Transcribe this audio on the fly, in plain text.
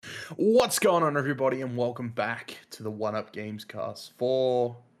What's going on, everybody, and welcome back to the One Up Gamescast.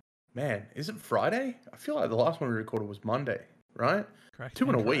 Man, is it Friday? I feel like the last one we recorded was Monday, right? Correct. Two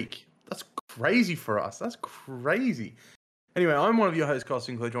in a Correct. week. That's crazy for us. That's crazy. Anyway, I'm one of your hosts, Carl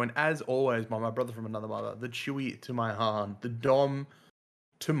Sinclair, joined as always by my brother from another mother, the Chewy to my Han, the Dom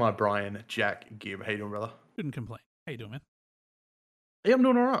to my Brian, Jack Gibb. How you doing, brother? Couldn't complain. How you doing, man? Yeah, I'm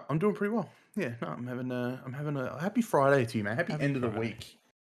doing all right. I'm doing pretty well. Yeah, no, I'm having a happy Friday to you, man. Happy Happy end of the Friday. week.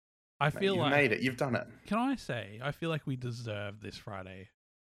 I Mate, feel you've like, made it. You've done it. can I say, I feel like we deserve this Friday.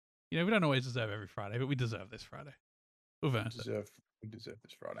 You know, we don't always deserve every Friday, but we deserve this Friday. We've earned it. We deserve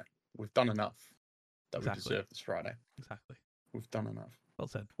this Friday. We've done enough that Exactly. we deserve this Friday. Exactly. We've done enough. Well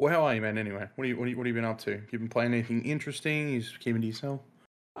said. Well, how are you, man? Anyway, what have you been up to? You been playing anything interesting? You just keeping to yourself?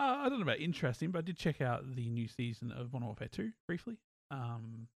 I don't know about interesting, but I did check out the new season of Modern Warfare 2 briefly.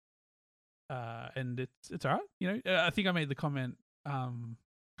 And it's alright. You know, I think I made the comment.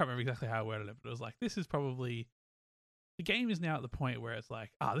 Can't remember exactly how I worded it, but it was like, this is probably the game is now at the point where it's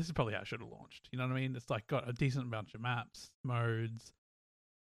like, this is probably how it should have launched. You know what I mean? It's like got a decent bunch of maps, modes,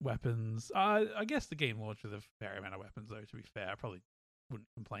 weapons. I guess the game launched with a fair amount of weapons, though. To be fair, I probably wouldn't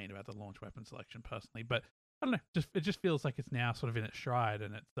complain about the launch weapon selection personally, but I don't know. It just feels like it's now sort of in its stride,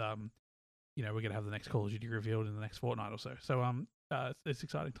 and it's you know, we're gonna have the next Call of Duty revealed in the next fortnight or so. So it's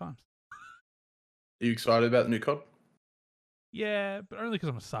exciting times. Are you excited about the new COD? Yeah, but only because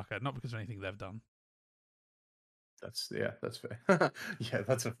I'm a sucker, not because of anything they've done. That's fair. Yeah,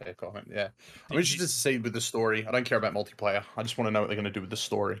 that's a fair comment. Yeah, I'm Do, do, interested to see with the story. I don't care about multiplayer. I just want to know what they're going to do with the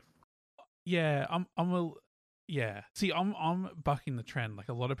story. yeah, yeah. See, I'm bucking the trend. Like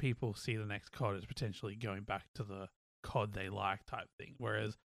a lot of people see the next COD as potentially going back to the COD they like type thing.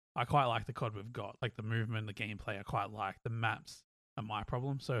 Whereas I quite like the COD we've got. Like the movement, the gameplay, I quite like. The maps are my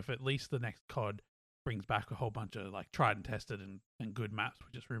problem. So if at least the next COD brings back a whole bunch of like tried and tested and good maps,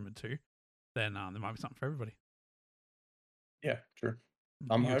 which is rumored to, then there might be something for everybody. Yeah, true.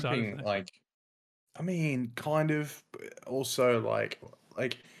 Are I'm you excited for hoping the next one? I mean, kind of, but also like.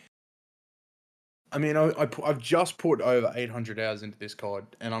 I mean, I've just put over 800 hours into this COD,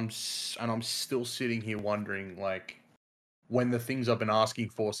 and I'm still sitting here wondering like when the things I've been asking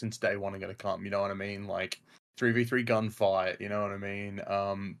for since day one are going to come. You know what I mean? Like 3v3 gunfight. You know what I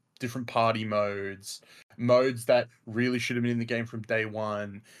mean? Different party modes that really should have been in the game from day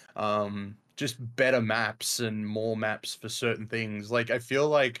one. Just better maps and more maps for certain things. Like I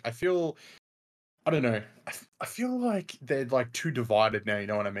feel I don't know. I feel like they're like too divided now. You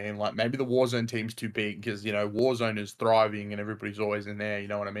know what I mean? Like maybe the Warzone team's too big because you know Warzone is thriving and everybody's always in there. You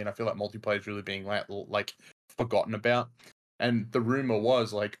know what I mean? I feel like multiplayer is really being like forgotten about. And the rumor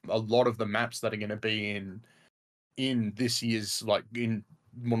was like a lot of the maps that are going to be in this year's like in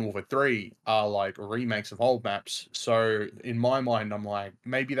Modern Warfare 3 are like remakes of old maps. So in my mind, I'm like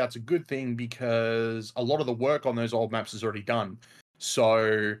maybe that's a good thing because a lot of the work on those old maps is already done.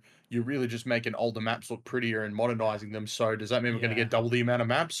 So you're really just making older maps look prettier and modernizing them. So does that mean we're going to Yeah. get double the amount of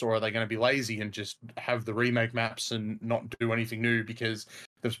maps, or are they going to be lazy and just have the remake maps and not do anything new because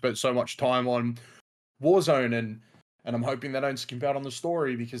they've spent so much time on Warzone and I'm hoping they don't skimp out on the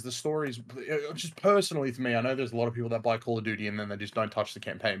story because the story's just personally to me. I know there's a lot of people that buy Call of Duty and then they just don't touch the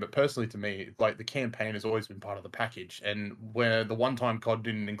campaign, but personally to me, like the campaign has always been part of the package. And where the one time COD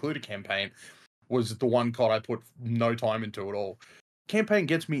didn't include a campaign was the one COD I put no time into at all. Campaign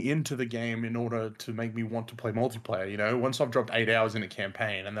gets me into the game in order to make me want to play multiplayer. You know, once I've dropped 8 hours in a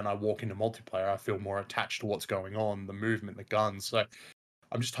campaign and then I walk into multiplayer, I feel more attached to what's going on, the movement, the guns. So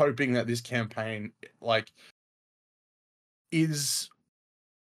I'm just hoping that this campaign, like, is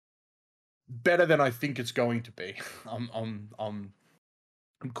better than I think it's going to be. I'm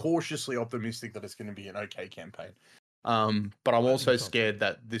cautiously optimistic that it's going to be an okay campaign. But I'm I think also so. scared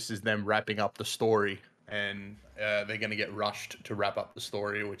that this is them wrapping up the story, and they're going to get rushed to wrap up the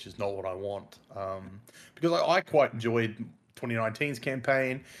story, which is not what I want. Because I quite enjoyed 2019's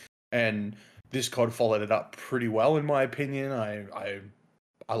campaign, and this COD followed it up pretty well, in my opinion.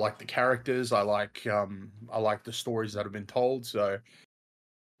 I like the characters. I like the stories that have been told. So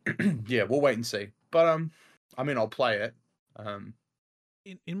yeah, we'll wait and see. But I mean, I'll play it. Um,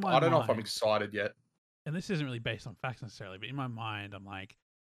 In my I don't know if I'm mind, excited yet. and this isn't really based on facts necessarily, but in my mind, I'm like,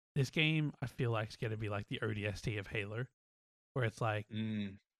 this game I feel like is going to be like the ODST of Halo, where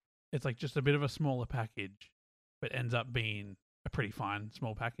Mm, it's like just a bit of a smaller package, but ends up being a pretty fine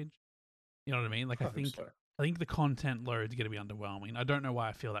small package. You know what I mean? Like I hope so. I think the content load is going to be underwhelming. I don't know why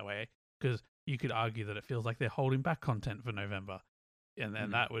I feel that way because you could argue that it feels like they're holding back content for November, and then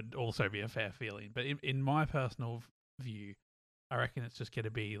Mm. that would also be a fair feeling. But in my personal view, I reckon it's just going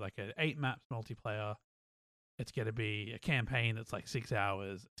to be like an 8 maps multiplayer It's going to be a campaign that's like 6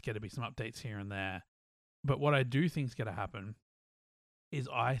 hours. It's going to be some updates here and there. But what I do think is going to happen is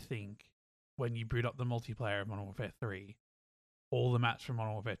I think when you boot up the multiplayer of Modern Warfare 3, all the maps from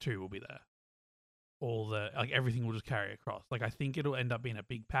Modern Warfare 2 will be there. All the like everything will just carry across. Like I think it'll end up being a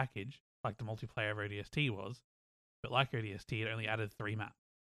big package, like the multiplayer of ODST was, but like ODST, it only added 3 maps.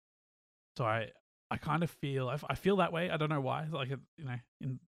 So I kind of feel I feel that way. I don't know why. Like it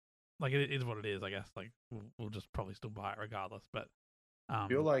is what it is. I guess like we'll just probably still buy it regardless. But I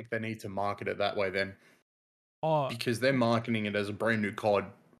feel like they need to market it that way then, oh because they're marketing it as a brand new COD,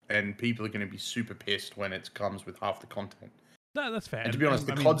 and people are going to be super pissed when it comes with half the content. no, that's fair. And to be honest,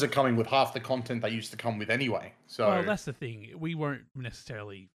 the I mean, CODs are coming with half the content they used to come with anyway. well, So that's the thing. We won't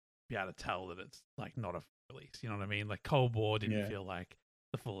necessarily be able to tell that it's like not a release. You know what I mean? Like Cold War didn't feel like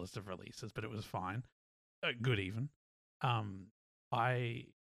the fullest of releases, but it was fine, good even. I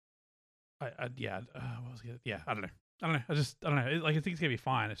yeah. What was it? Yeah, I don't know. I don't know. Like I think it's gonna be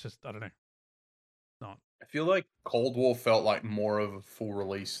fine. It's just I don't know. It's not. I feel like Cold War felt like more of a full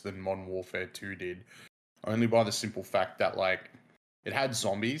release than Modern Warfare 2 did. Only by the simple fact that like it had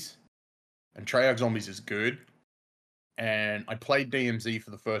zombies, and Treyarch Zombies is good. And I played DMZ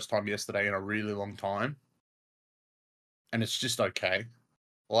for the first time yesterday in a really long time, and it's just okay.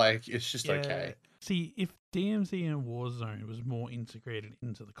 Like it's just okay. See, if DMZ and Warzone was more integrated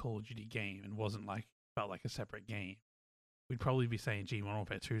into the Call of Duty game and wasn't like felt like a separate game, we'd probably be saying, "Gee, Modern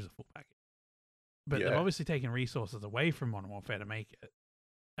Warfare 2 is a full package." But they've obviously taken resources away from Modern Warfare to make it,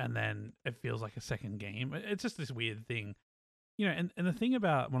 and then it feels like a second game. It's just this weird thing, you know. And the thing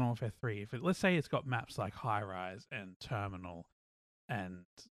about Modern Warfare 3, let's say it's got maps like High Rise and Terminal and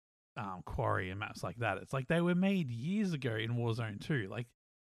Quarry and maps like that, it's like they were made years ago in Warzone 2. Like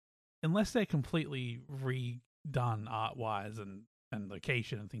unless they're completely redone art wise and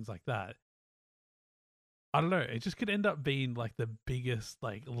location and things like that, I don't know. It just could end up being like the biggest,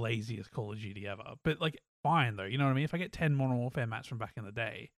 like laziest Call of Duty ever. But like, fine though. You know what I mean? If I get 10 Modern Warfare maps from back in the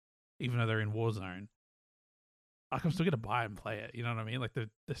day, even though they're in Warzone, like I'm still gonna buy and play it. You know what I mean? Like they're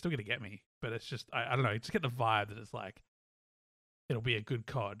still gonna get me. But it's just I don't know. You just get the vibe that it's like it'll be a good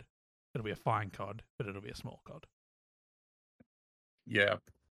COD, it'll be a fine COD, but it'll be a small COD. Yeah.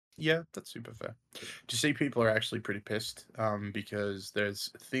 Yeah, that's super fair. To see people are actually pretty pissed because there's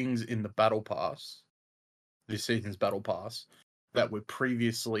things in the battle pass, this season's battle pass, that were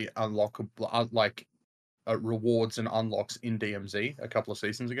previously unlockable, like rewards and unlocks in DMZ a couple of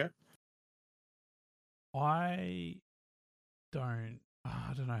seasons ago. I don't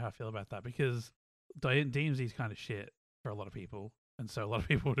know how I feel about that because DMZ is kind of shit for a lot of people, and so a lot of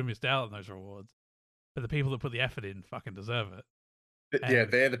people would have missed out on those rewards. But the people that put the effort in fucking deserve it. Yeah,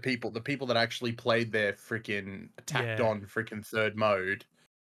 they're the people that actually played their freaking tacked on freaking third mode.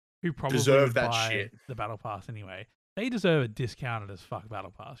 Who probably deserve would that buy shit. the battle pass anyway. They deserve a discounted as fuck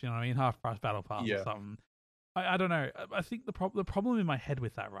battle pass. You know what I mean? Half price battle pass or something. I don't know. I think the problem in my head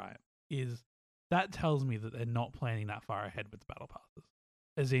with that, right, is that tells me that they're not planning that far ahead with the battle passes.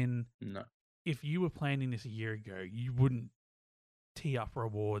 As in, no. If you were planning this a year ago, you wouldn't tee up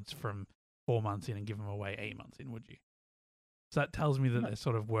rewards from 4 months in and give them away 8 months in, would you? So that tells me that they're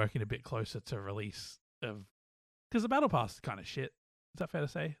sort of working a bit closer to release of, because the battle pass is kind of shit. Is that fair to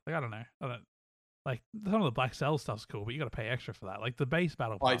say? Like I don't know. Like some of the Black Cell stuff's cool, but you got to pay extra for that. Like the base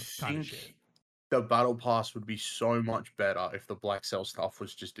battle pass is kind of shit. The battle pass would be so much better if the Black Cell stuff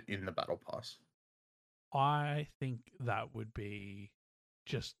was just in the battle pass. I think that would be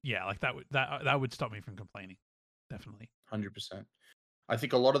just like that would stop me from complaining. Definitely. 100%. I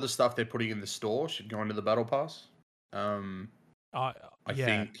think a lot of the stuff they're putting in the store should go into the battle pass. I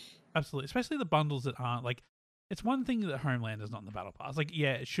think absolutely, especially the bundles that aren't like. It's one thing that Homeland is not in the battle pass. Like,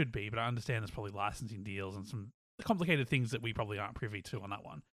 yeah, it should be, but I understand there's probably licensing deals and some complicated things that we probably aren't privy to on that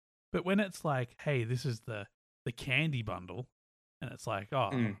one. But when it's like, hey, this is the candy bundle, and it's like, oh,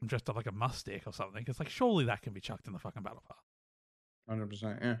 I'm dressed up like a mustick or something, it's like surely that can be chucked in the fucking battle pass.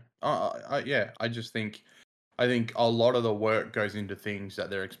 100%, yeah. I think a lot of the work goes into things that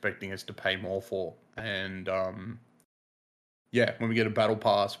they're expecting us to pay more for, and when we get a battle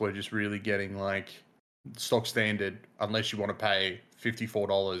pass, we're just really getting like stock standard, unless you want to pay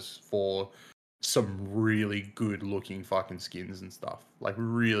 $54 for some really good looking fucking skins and stuff. Like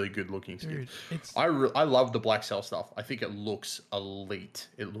really good looking skins. Dude, I love the Black Cell stuff. I think it looks elite.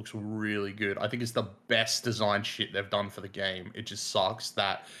 It looks really good. I think it's the best design shit they've done for the game. It just sucks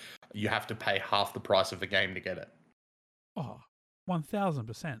that you have to pay half the price of the game to get it. Oh,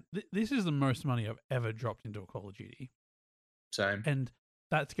 1000%. This is the most money I've ever dropped into a Call of Duty. Same. And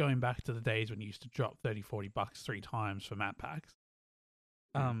that's going back to the days when you used to drop $30-$40 3 times for map packs.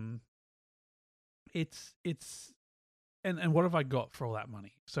 it's and what have I got for all that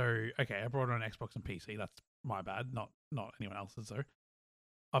money? So okay, I brought it on Xbox and PC. That's my bad, not anyone else's. So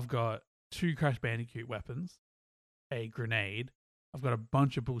I've got 2 Crash Bandicoot weapons, a grenade. I've got a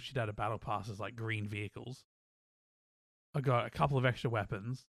bunch of bullshit out of battle passes like green vehicles. I've got a couple of extra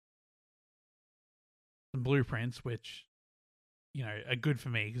weapons, some blueprints, which are good for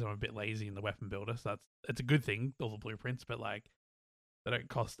me because I'm a bit lazy in the weapon builder. So it's a good thing, all the blueprints, but like they don't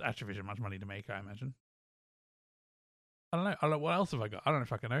cost Activision much money to make, I imagine. I don't know. What else have I got? I don't know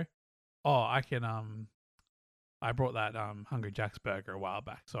if I can know. Oh, I can. I brought that Hungry Jack's burger a while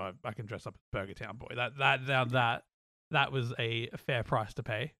back, so I can dress up as Burger Town Boy. That was a fair price to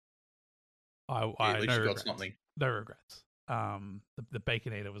pay. At least no you got regrets. something. No regrets. The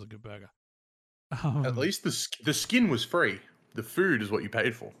Baconator was a good burger. At least the skin was free. The food is what you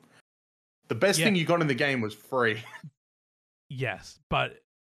paid for. The best thing you got in the game was free. Yes, but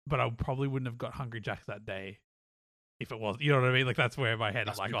I probably wouldn't have got Hungry Jacks that day if it was. You know what I mean? Like that's where my head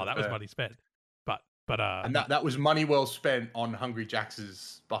is like, oh, that was money spent. But and that was money well spent on Hungry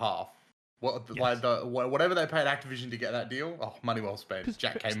Jack's behalf. Whatever they paid Activision to get that deal, money well spent.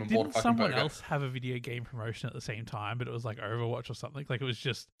 Jack came and bought a fucking burger. Didn't someone else have a video game promotion at the same time, but it was like Overwatch or something? Like it was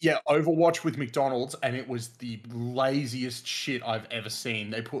just Overwatch with McDonald's, and it was the laziest shit I've ever seen.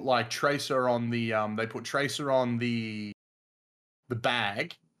 They put like Tracer on the the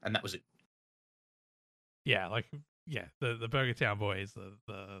bag, and that was it. Yeah, the Burger Town Boy is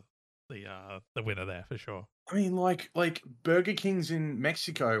the winner there for sure. I mean, like Burger Kings in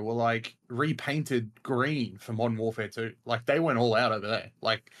Mexico were like repainted green for Modern Warfare 2. Like they went all out over there.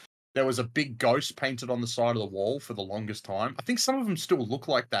 Like there was a big ghost painted on the side of the wall for the longest time. I think some of them still look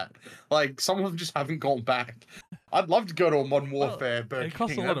like that. Like some of them just haven't gone back. I'd love to go to a Modern Warfare Burger King. It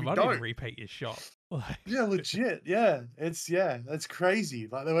costs a lot of money to repaint your shop. Yeah, legit. Yeah, that's crazy.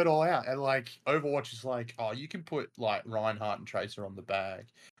 Like they went all out, and like Overwatch is like, oh, you can put like Reinhardt and Tracer on the bag,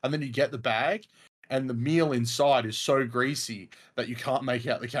 and then you get the bag, and the meal inside is so greasy that you can't make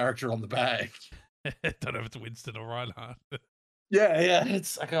out the character on the bag. Don't know if it's Winston or Reinhardt. Yeah,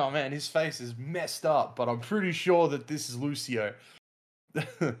 it's like, oh man, his face is messed up, but I'm pretty sure that this is Lucio.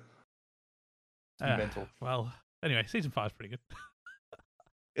 Mental. Well, anyway, season 5 is pretty good.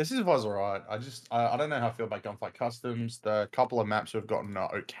 Yeah, season 5's alright. I don't know how I feel about Gunfight Customs. The couple of maps we've gotten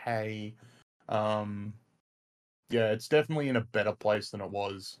are okay. Yeah, it's definitely in a better place than it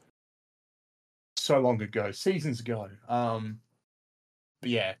was so long ago, seasons ago. But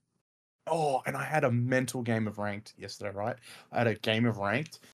yeah. Oh, and I had a mental game of Ranked yesterday, right? I had a game of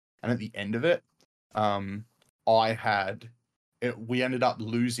Ranked, and at the end of it, we ended up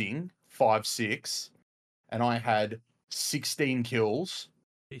losing 5-6, and I had 16 kills.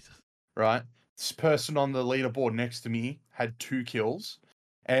 Jesus. Right? This person on the leaderboard next to me had 2 kills,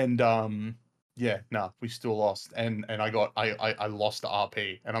 and we still lost, and I lost the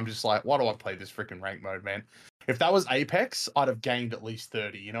RP, and I'm just like, why do I play this freaking rank mode, man? If that was Apex, I'd have gained at least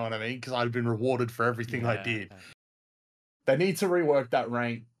 30, you know what I mean? Because I'd been rewarded for everything I did. They need to rework that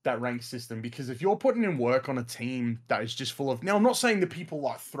rank system, because if you're putting in work on a team that is just full of... Now, I'm not saying that people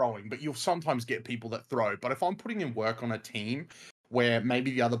like throwing, but you'll sometimes get people that throw. But if I'm putting in work on a team where maybe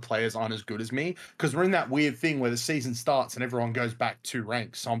the other players aren't as good as me, because we're in that weird thing where the season starts and everyone goes back 2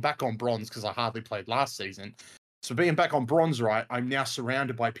 ranks. So I'm back on bronze because I hardly played last season. So being back on bronze, right, I'm now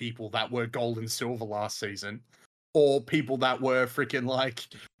surrounded by people that were gold and silver last season, or people that were freaking like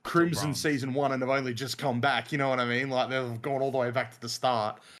Crimson season 1 and have only just come back. You know what I mean? Like they've gone all the way back to the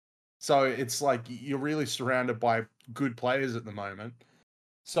start. So it's like you're really surrounded by good players at the moment.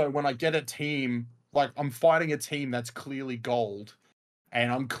 So when I get a team, like I'm fighting a team that's clearly gold,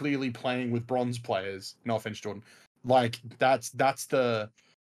 and I'm clearly playing with bronze players. No offense, Jordan. Like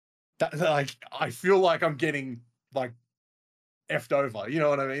like I feel like I'm getting like effed over. You know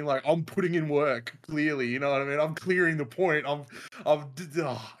what I mean? Like I'm putting in work clearly. You know what I mean? I'm clearing the point.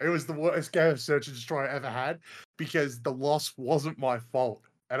 It was the worst game of Search and Destroy I ever had, because the loss wasn't my fault,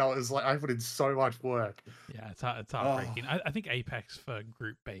 and I was like, I put in so much work. Yeah, it's heartbreaking. I think Apex for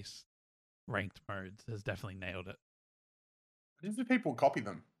group-based ranked modes has definitely nailed it. If people copy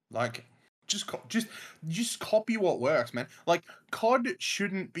them, like just copy what works, man. Like COD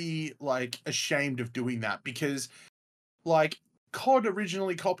shouldn't be like ashamed of doing that, because like COD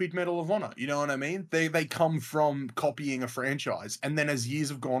originally copied Medal of Honor. You know what I mean? They come from copying a franchise, and then as years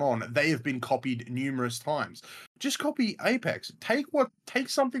have gone on, they have been copied numerous times. Just copy Apex. Take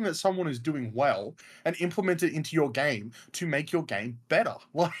something that someone is doing well and implement it into your game to make your game better.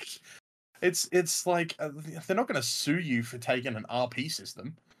 Like it's like they're not going to sue you for taking an RP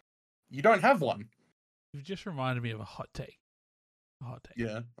system. You don't have one. You've just reminded me of a hot take. hot take.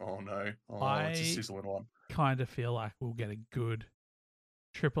 Yeah. Oh no. Oh, it's a I sizzling one. kind of feel like we'll get a good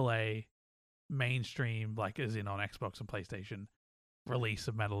AAA mainstream, like as in on Xbox and PlayStation, release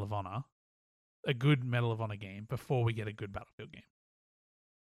of Medal of Honor, a good Medal of Honor game before we get a good Battlefield game.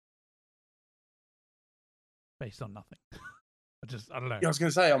 Based on nothing. I don't know. Yeah, I was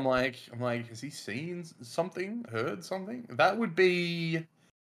gonna say, I'm like, has he seen something, heard something? That would be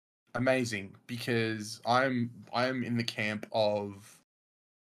amazing because I'm in the camp of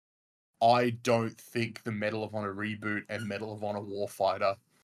I don't think the Medal of Honor reboot and Medal of Honor Warfighter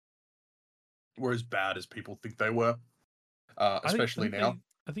were as bad as people think they were, especially now.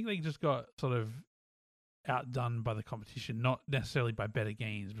 I think they just got sort of outdone by the competition, not necessarily by better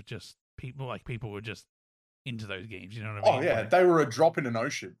games, but just people were just into those games. You know what I Oh mean? yeah, Like, they were a drop in an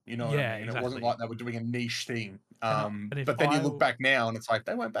ocean. You know what I yeah, mean? It wasn't exactly. like they were doing a niche thing. And But then you look back now and it's like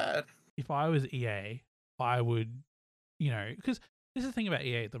they weren't bad. if I was EA, I would, because this is the thing about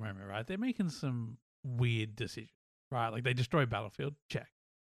EA at the moment, right? They're making some weird decisions, right? Like they destroy Battlefield, check.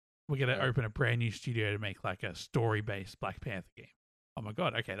 We're gonna Yeah. open a brand new studio to make like a story-based Black Panther game. Oh my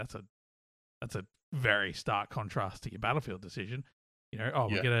god, okay, that's a very stark contrast to your Battlefield decision. We're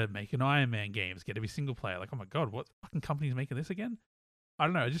Yeah. gonna make an Iron Man game. It's gonna be single player. Like, oh my god, what fucking company's making this again? I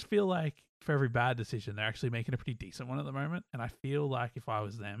don't know. I just feel like for every bad decision, they're actually making a pretty decent one at the moment. And I feel like if I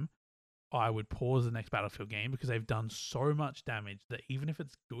was them, I would pause the next Battlefield game because they've done so much damage that even if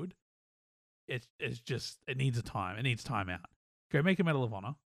it's good, it's just it needs a time. It needs time out. Go make a Medal of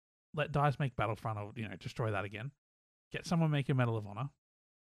Honor. Let DICE make Battlefront or destroy that again. Get someone make a Medal of Honor,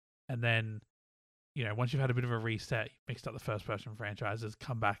 and then once you've had a bit of a reset, you've mixed up the first person franchises,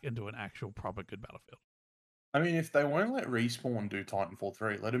 come back and do an actual proper good Battlefield. I mean, if they won't let Respawn do Titanfall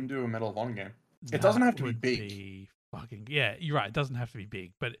 3, let them do a Medal of Honor game. It doesn't That have to be would big. be fucking yeah. You're right. It doesn't have to be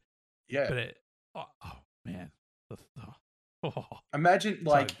big, but Yeah. it. Oh, man. Oh. Imagine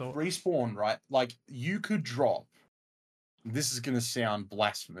like Sorry, Respawn, right? Like you could drop. This is going to sound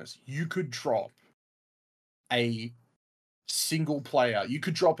blasphemous. You could drop a single player. You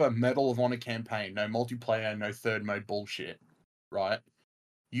could drop a Medal of Honor campaign, no multiplayer, no third mode bullshit, right?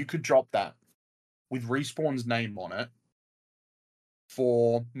 You could drop that with Respawn's name on it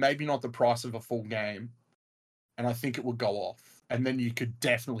for maybe not the price of a full game, and I think it would go off. And then you could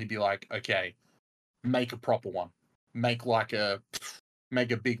definitely be like, okay, make a proper one, make a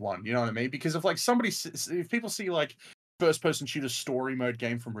big one. You know what I mean? Because if people see like first person shooter story mode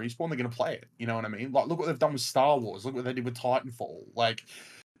game from Respawn, they're gonna play it. You know what I mean? Like, look what they've done with Star Wars. Look what they did with Titanfall. Like,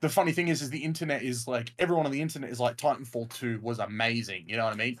 the funny thing is the internet is like everyone on the internet is like Titanfall 2 was amazing. You know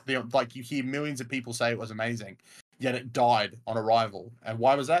what I mean? Like you hear millions of people say it was amazing, yet it died on arrival. And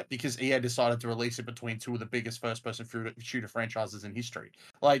why was that? Because EA decided to release it between two of the biggest first person shooter franchises in history.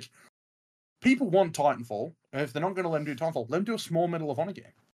 Like, people want Titanfall, and if they're not going to let them do Titanfall, let them do a small Medal of Honor game.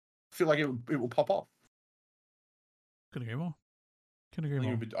 I feel like it will pop off. Couldn't agree more. I think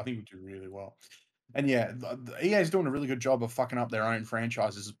it would do really well. And yeah, the EA is doing a really good job of fucking up their own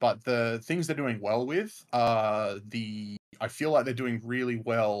franchises, but the things they're doing well with, I feel like they're doing really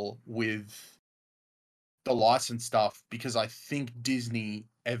well with the license stuff because I think Disney,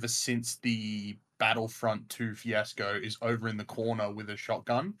 ever since the Battlefront 2 fiasco, is over in the corner with a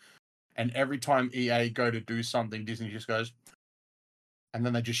shotgun. And every time EA go to do something, Disney just goes, and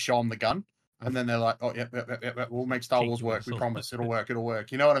then they just show them the gun. And then they're like, oh, yeah, we'll make Star Wars work. We promise. It'll work. It'll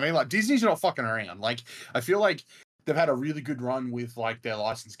work. You know what I mean? Like, Disney's not fucking around. Like, I feel like they've had a really good run with, like, their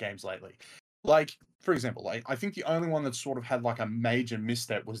licensed games lately. Like, for example, like, I think the only one that sort of had, like, a major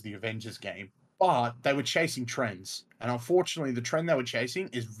misstep was the Avengers game. But they were chasing trends. And unfortunately, the trend they were chasing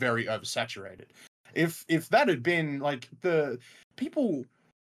is very oversaturated. If that had been, like,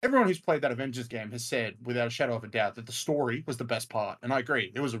 everyone who's played that Avengers game has said, without a shadow of a doubt, that the story was the best part. And I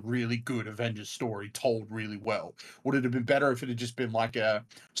agree. It was a really good Avengers story told really well. Would it have been better if it had just been like a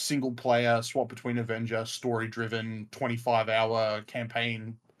single player swap between Avenger, story driven, 25-hour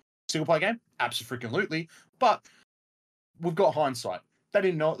campaign single player game? Absolutely. But we've got hindsight. They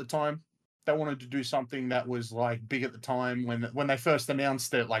didn't know at the time. They wanted to do something that was like big at the time when they first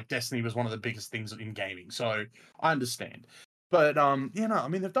announced it. Like, Destiny was one of the biggest things in gaming, so I understand. But I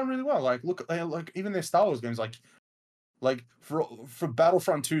mean, they've done really well. Like, look, even their Star Wars games, like for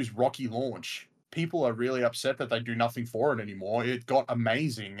Battlefront 2's Rocky launch, people are really upset that they do nothing for it anymore. It got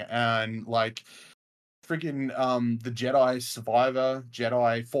amazing, and like freaking the Jedi Survivor,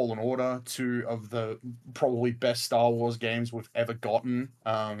 Jedi Fallen Order, two of the probably best Star Wars games we've ever gotten.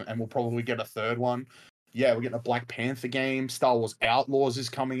 And we'll probably get a third one. Yeah, we're getting a Black Panther game. Star Wars Outlaws is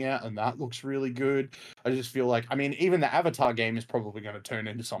coming out, and that looks really good. I just feel like, I mean, even the Avatar game is probably going to turn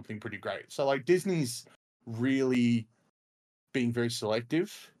into something pretty great. So, like, Disney's really being very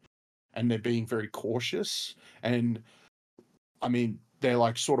selective and they're being very cautious. And I mean, they're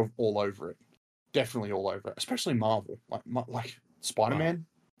like sort of all over it. Definitely all over it, especially Marvel. Like Spider-Man,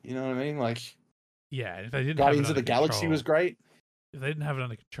 you know what I mean? Like Yeah, if they didn't have it Guardians of under the Galaxy was control, great. if they didn't have it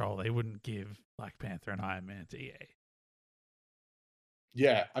under control, they wouldn't give Black Panther and Iron Man to EA.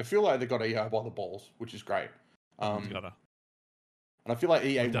 Yeah, I feel like they got EA by the balls, which is great. Someone's gotta. And I feel like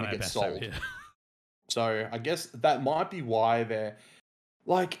EA We've done want to our get best over sold. here. So I guess that might be why they're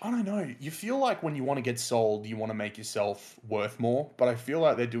like, I don't know. You feel like when you want to get sold, you want to make yourself worth more. But I feel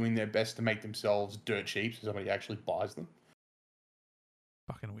like they're doing their best to make themselves dirt cheap so somebody actually buys them.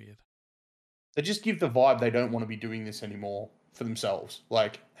 Fucking weird. They just give the vibe they don't want to be doing this anymore for themselves.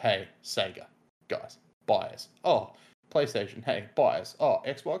 Like, hey, Sega, guys, buyers. Oh, PlayStation, hey, buyers. Oh,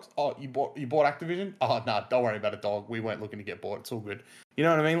 Xbox. Oh, you bought Activision. Oh, nah, don't worry about it, dog. We weren't looking to get bought. It's all good. You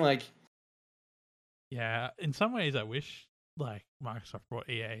know what I mean? Like, Yeah, in some ways, I wish like Microsoft brought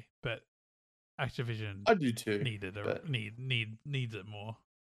EA, but Activision I do too. needed But needs it more.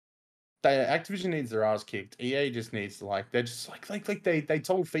 Activision needs their ass kicked. EA just needs to they're just they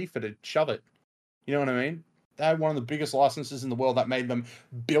told FIFA to shove it. You know what I mean? They had one of the biggest licenses in the world that made them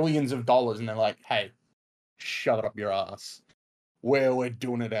billions of dollars, and they're like, hey, shove it up your ass. We're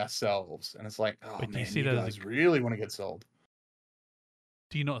doing it ourselves. And it's like, oh But do you man, see you that as guys really want to get sold.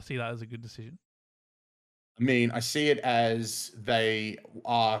 do you not see that as a good decision? I mean, I see it as they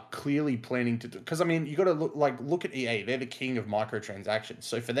are clearly planning to do, because I mean, you got to look at EA. They're the king of microtransactions.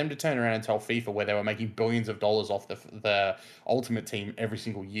 So for them to turn around and tell FIFA where they were making billions of dollars off the Ultimate Team every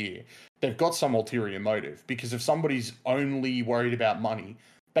single year, they've got some ulterior motive. Because if somebody's only worried about money,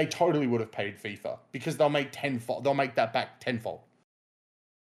 they totally would have paid FIFA because they'll make tenfold. They'll make that back tenfold.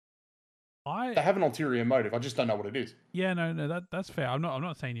 They have an ulterior motive. I just don't know what it is. Yeah, no, that's fair. I'm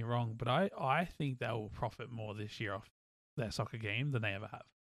not saying you're wrong, but I think they will profit more this year off their soccer game than they ever have.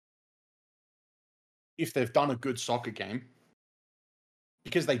 If they've done a good soccer game,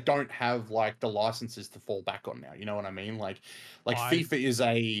 because they don't have like the licenses to fall back on now. You know what I mean? Like FIFA is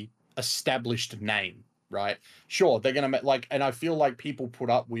a established name, right? Sure, they're gonna make and I feel like people put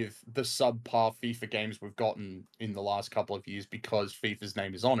up with the subpar FIFA games we've gotten in the last couple of years because FIFA's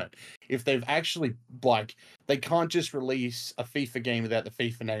name is on it. If they've actually they can't just release a FIFA game without the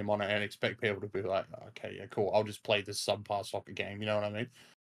FIFA name on it and expect people to be like, okay, yeah, cool, I'll just play this subpar soccer game. You know what I mean?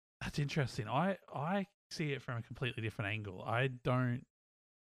 That's interesting. I see it from a completely different angle. I don't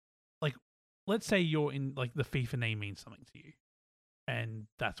like. Let's say you're in like the FIFA name means something to you, and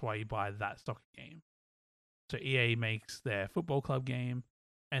that's why you buy that soccer game. So EA makes their football club game,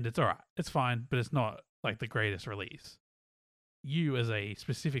 and it's alright. It's fine, but it's not like the greatest release. You, as a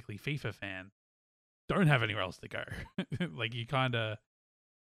specifically FIFA fan, don't have anywhere else to go. Like you kind of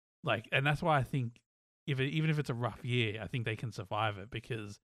and that's why I think even if it's a rough year, I think they can survive it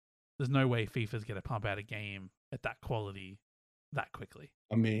because there's no way FIFA's going to pump out a game at that quality that quickly.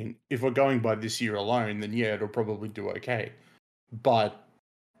 I mean, if we're going by this year alone, then yeah, it'll probably do okay. But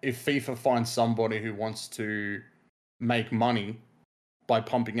if FIFA finds somebody who wants to make money by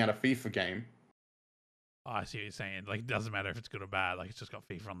pumping out a FIFA game. Oh, I see what you're saying. Like, it doesn't matter if it's good or bad. Like, it's just got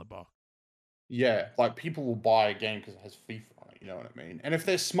FIFA on the box. Yeah, like people will buy a game because it has FIFA on it. You know what I mean? And if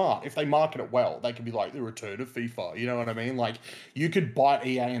they're smart, if they market it well, they could be like the return of FIFA. You know what I mean? Like you could bite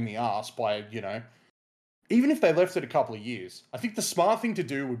EA in the ass by even if they left it a couple of years. I think the smart thing to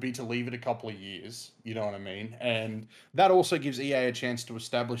do would be to leave it a couple of years. You know what I mean? And that also gives EA a chance to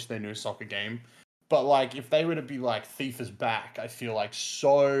establish their new soccer game. But like if they were to be like FIFA's back, I feel like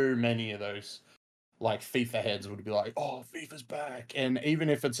so many of those like FIFA heads would be like, oh, FIFA's back. And even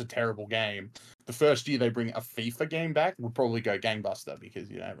if it's a terrible game, the first year they bring a FIFA game back would probably go gangbuster because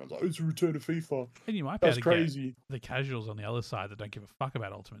everyone's like, it's a return to FIFA. And you might be That's able to crazy. get the casuals on the other side that don't give a fuck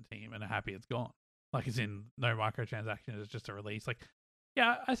about Ultimate Team and are happy it's gone. Like it's in no microtransactions, it's just a release. Like,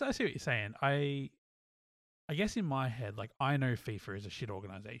 yeah, I see what you're saying. I guess in my head, like I know FIFA is a shit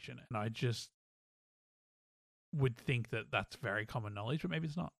organization, and I just would think that that's very common knowledge, but maybe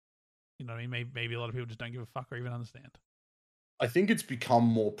it's not. You know what I mean? Maybe a lot of people just don't give a fuck or even understand. I think it's become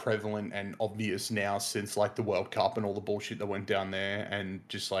more prevalent and obvious now since like the World Cup and all the bullshit that went down there and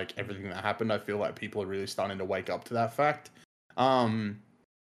just like everything that happened. I feel like people are really starting to wake up to that fact.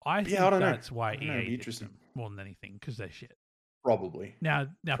 I think I don't that's know. why It'd EA be did interesting. them more than anything because they're shit. Probably. Now,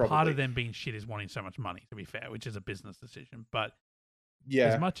 Probably. part of them being shit is wanting so much money. To be fair, which is a business decision, but yeah,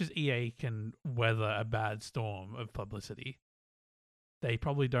 as much as EA can weather a bad storm of publicity, they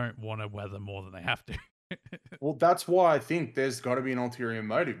probably don't want to weather more than they have to. Well, that's why I think there's got to be an ulterior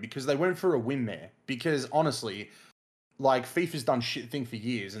motive because they went for a win there. Because honestly, like FIFA's done shit thing for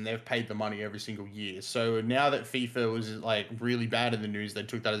years, and they've paid the money every single year. So now that FIFA was like really bad in the news, they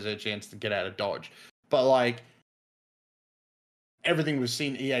took that as a chance to get out of Dodge. But like everything we've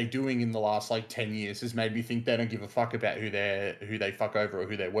seen EA doing in the last like 10 years has made me think they don't give a fuck about who they fuck over or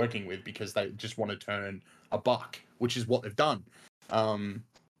who they're working with, because they just want to turn a buck, which is what they've done.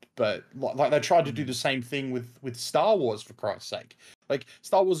 But like they tried to do the same thing with Star Wars, for Christ's sake. Like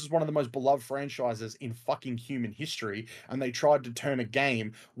Star Wars is one of the most beloved franchises in fucking human history, and they tried to turn a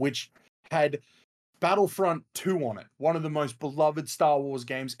game which had Battlefront 2 on it, one of the most beloved Star Wars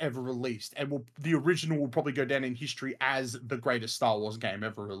games ever released, and the original will probably go down in history as the greatest Star Wars game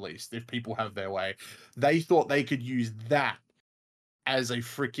ever released if people have their way. They thought they could use that as a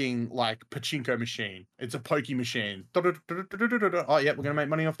freaking like pachinko machine. It's a pokey machine. Oh yeah, we're gonna make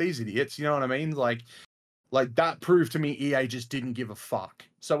money off these idiots. You know what I mean? Like that proved to me EA just didn't give a fuck.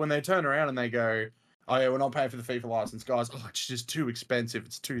 So when they turn around and they go, "Oh yeah, we're not paying for the FIFA license, guys. Oh, it's just too expensive.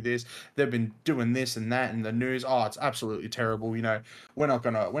 It's too this. They've been doing this and that in the news. Oh, it's absolutely terrible. You know, we're not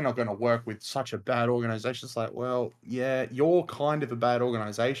gonna work with such a bad organization." It's like, well, yeah, you're kind of a bad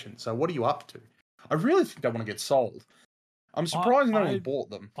organization. So what are you up to? I really think they want to get sold. I'm surprised no one bought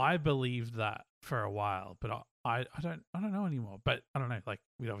them. I believed that for a while, but I don't know anymore. But I don't know. Like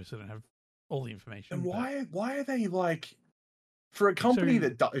we obviously don't have all the information. And why are they like, for a company So-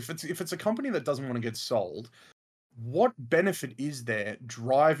 that if it's a company that doesn't want to get sold, what benefit is there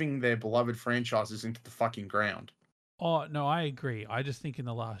driving their beloved franchises into the fucking ground? Oh no, I agree. I just think in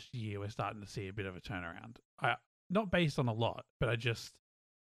the last year we're starting to see a bit of a turnaround. Not based on a lot, but I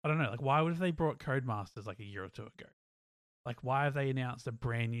don't know. Like, why would have they brought Codemasters like a year or two ago? Like, why have they announced a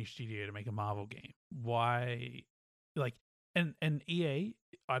brand new studio to make a Marvel game? Why, like, and EA,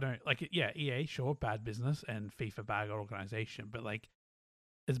 I don't like it. Yeah, EA, sure, bad business, and FIFA bad organization, but like,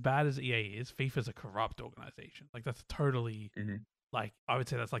 as bad as EA is, FIFA's a corrupt organization. Like, that's totally like I would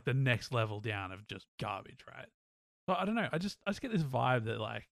say that's like the next level down of just garbage, right? So I don't know. I just get this vibe that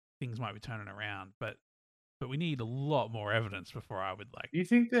like things might be turning around, but we need a lot more evidence before I would like. Do you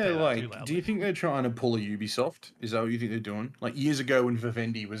think they're say that too like? Do loudly. you think they're trying to pull a Ubisoft? Is that what you think they're doing? Like years ago when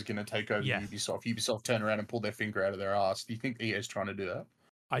Vivendi was going to take over Yes. Ubisoft turned around and pulled their finger out of their ass. Do you think EA is trying to do that?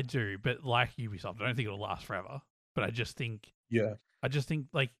 I do, but like Ubisoft, I don't think it'll last forever. But I just think Yeah.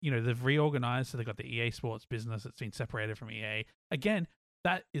 like, you know, they've reorganized, so they've got the EA Sports business that's been separated from EA. Again,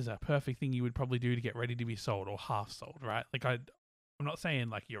 that is a perfect thing you would probably do to get ready to be sold or half sold, right? Like I'm not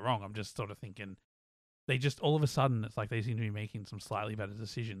saying like you're wrong. I'm just sort of thinking they just all of a sudden it's like they seem to be making some slightly better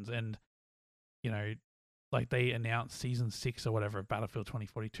decisions, and you know, like they announced season 6 or whatever of Battlefield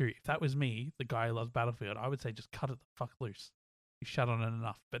 2042. If that was me, the guy who loves Battlefield, I would say just cut it the fuck loose. You shut on it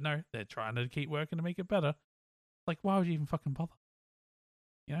enough. But no, they're trying to keep working to make it better. Like, why would you even fucking bother?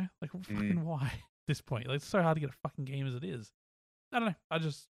 You know, like fucking why at this point? Like, it's so hard to get a fucking game as it is. I don't know.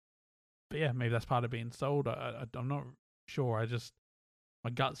 But yeah, maybe that's part of being sold. I'm not sure. My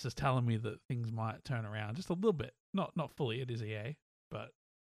gut's just telling me that things might turn around just a little bit. Not fully. It is EA, but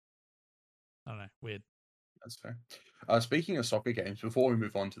I don't know. Weird. That's fair. Speaking of soccer games, before we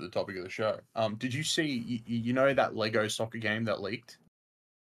move on to the topic of the show, did you see you know that Lego soccer game that leaked?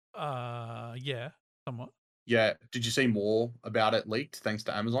 Yeah, somewhat. Yeah. Did you see more about it leaked thanks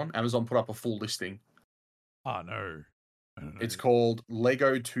to Amazon? Amazon put up a full listing. Oh no. I don't know. It's called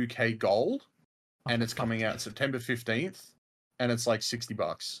Lego 2K Gold, Oh, and for it's coming fuck's out sake. September 15th, and it's like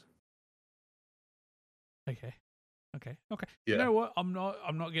 $60. Okay. Okay. You Yeah. know what? I'm not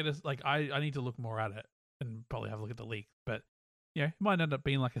gonna like. I need to look more at it and probably have a look at the leak. But you know, it might end up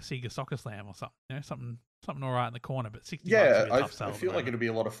being like a Sega Soccer Slam or something. You know, something all right in the corner. But $60 would Yeah, be a tough sell. I at the feel like moment. it'd be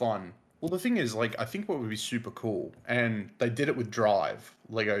a lot of fun. Well, the thing is, like, I think what would be super cool, and they did it with Drive,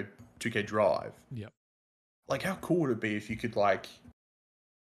 Lego 2K Drive. Yep. Like, how cool would it be if you could, like,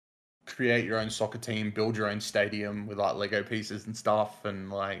 create your own soccer team, build your own stadium with, like, Lego pieces and stuff, and,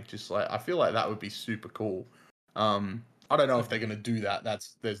 like, just, like, I feel like that would be super cool. I don't know if they're going to do that.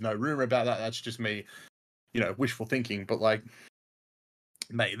 There's no rumor about that. That's just me, you know, wishful thinking, but, like,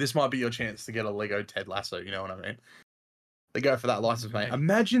 mate, this might be your chance to get a Lego Ted Lasso, you know what I mean? They go for that license, mate.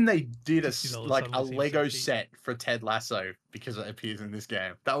 Imagine they did a $60 like a suddenly seems so Lego cheap. set for Ted Lasso because it appears in this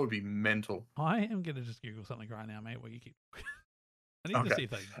game. That would be mental. I am gonna just Google something right now, mate. What you keep? I need to see if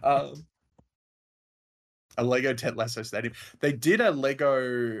they. A Lego Ted Lasso stadium. They did a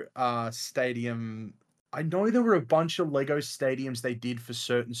Lego stadium. I know there were a bunch of Lego stadiums they did for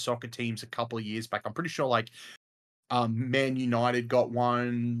certain soccer teams a couple of years back. I'm pretty sure like Man United got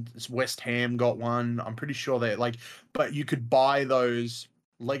one, West Ham got one. I'm pretty sure they like, but you could buy those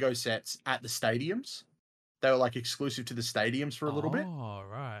Lego sets at the stadiums. They were like exclusive to the stadiums for a little bit. Oh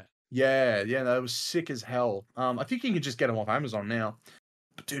right. Yeah, yeah, that was sick as hell. I think you can just get them off Amazon now.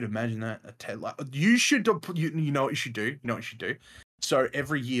 But dude, imagine that a Ted. You should you know what you should do. You know what you should do. So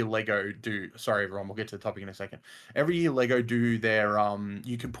every year Lego do. Sorry everyone, we'll get to the topic in a second. Every year Lego do their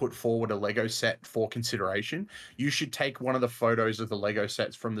you can put forward a Lego set for consideration. You should take one of the photos of the Lego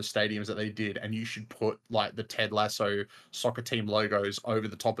sets from the stadiums that they did, and you should put like the Ted Lasso soccer team logos over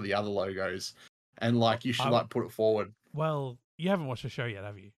the top of the other logos, and like you should I like put it forward. Well, you haven't watched the show yet,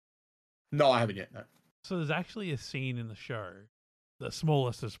 have you? No, I haven't yet. No. So there's actually a scene in the show, the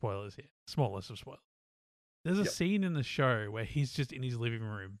smallest of spoilers here, smallest of spoilers. There's a Yep. scene in the show where he's just in his living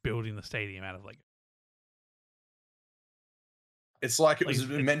room building the stadium out of Lego. It's like it Like was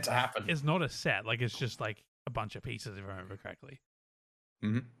meant to happen. it's not a set, like it's just like a bunch of pieces, if I remember correctly.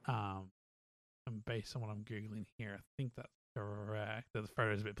 Mhm. And based on what I'm googling here, I think that's correct. The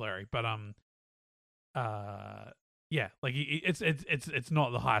photo's a bit blurry, but yeah, like it's not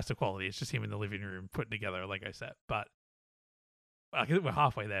the highest of quality. It's just him in the living room putting together a Lego set. But like, we're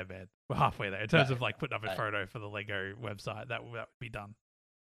halfway there, man. We're halfway there in terms of like putting up a photo for the Lego website. That would be done.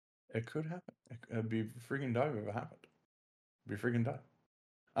 It could happen. It'd be freaking dope if it happened. It'd be freaking dope.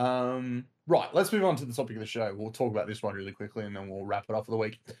 Right, let's move on to the topic of the show. We'll talk about this one really quickly and then we'll wrap it up for the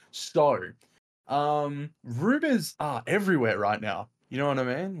week. So, rumors are everywhere right now. You know what I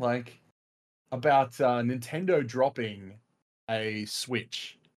mean? Like about Nintendo dropping a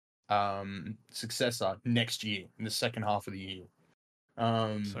Switch successor next year in the second half of the year.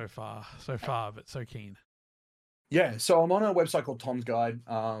 So far, but so keen. Yeah, so I'm on a website called Tom's Guide.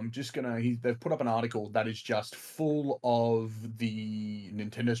 They've put up an article that is just full of the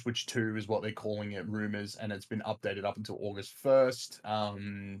Nintendo Switch 2 is what they're calling it, rumors, and it's been updated up until August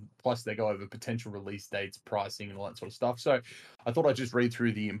 1st. Plus they go over potential release dates, pricing, and all that sort of stuff. So I thought I'd just read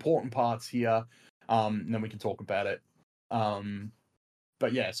through the important parts here, and then we can talk about it.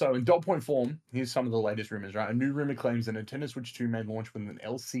 But yeah, so in dot point form, here's some of the latest rumors, right? A new rumor claims the Nintendo Switch 2 may launch with an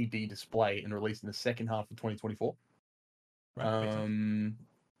LCD display and release in the second half of 2024. Right,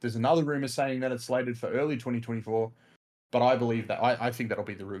 There's another rumor saying that it's slated for early 2024, but I believe that I think that'll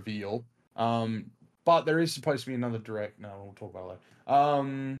be the reveal. But there is supposed to be another direct. No, we'll talk about it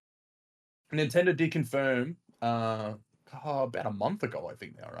later. Nintendo did confirm about a month ago, I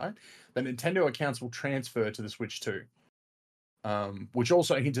think now, right? That Nintendo accounts will transfer to the Switch 2. Which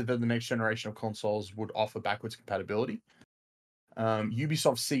also hinted that the next generation of consoles would offer backwards compatibility.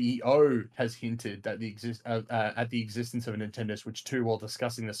 Ubisoft CEO has hinted that at the existence of a Nintendo Switch 2 while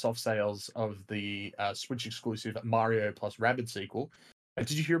discussing the soft sales of the Switch exclusive Mario plus Rabbids sequel.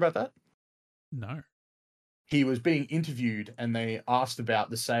 Did you hear about that? No. He was being interviewed and they asked about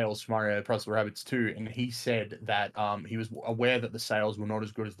the sales for Mario plus Rabbids 2, and he said that he was aware that the sales were not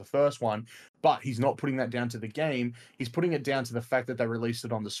as good as the first one, but he's not putting that down to the game. He's putting it down to the fact that they released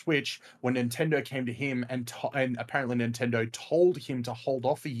it on the Switch when Nintendo came to him and apparently Nintendo told him to hold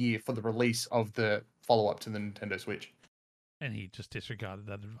off a year for the release of the follow-up to the Nintendo Switch. And he just disregarded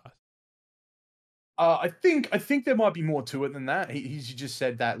that advice. I think there might be more to it than that. He's just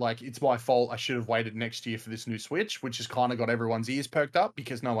said that like it's my fault. I should have waited next year for this new Switch, which has kind of got everyone's ears perked up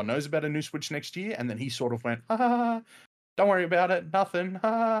because no one knows about a new Switch next year. And then he sort of went, don't worry about it, nothing.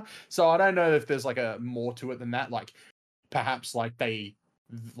 So I don't know if there's like a more to it than that. Like perhaps like they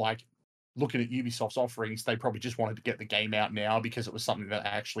like looking at Ubisoft's offerings, they probably just wanted to get the game out now because it was something that they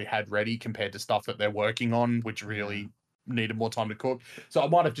actually had ready compared to stuff that they're working on, which really needed more time to cook. So I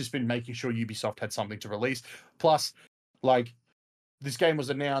might have just been making sure Ubisoft had something to release. Plus, like this game was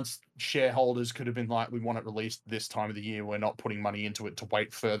announced, shareholders could have been like, we want it released this time of the year. We're not putting money into it to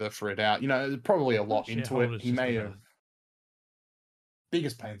wait further for it out. You know, there's probably a lot into it. He may have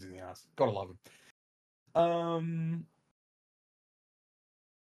biggest pains in the ass. Gotta love him.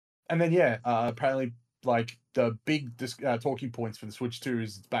 And then yeah, apparently like the big talking points for the Switch 2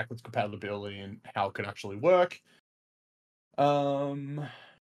 is its backwards compatibility and how it could actually work. So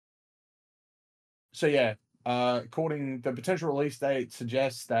yeah, according the potential release date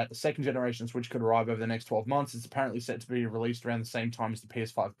suggests that the second generation Switch could arrive over the next 12 months. It's apparently set to be released around the same time as the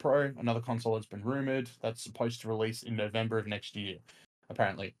PS5 Pro. Another console has been rumored that's supposed to release in November of next year,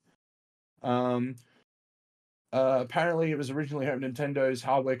 apparently. Apparently, it was originally hoped Nintendo's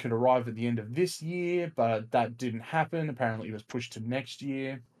hardware could arrive at the end of this year, but that didn't happen. Apparently, it was pushed to next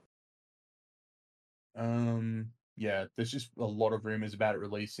year. Yeah, there's just a lot of rumors about it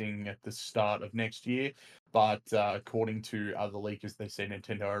releasing at the start of next year. But according to other leakers, they say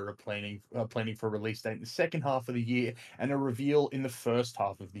Nintendo are planning for a release date in the second half of the year and a reveal in the first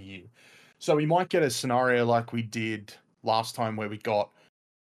half of the year. So we might get a scenario like we did last time, where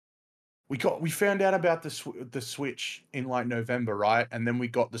we found out about the Switch in like November, right? And then we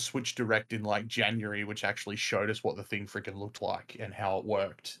got the Switch Direct in like January, which actually showed us what the thing freaking looked like and how it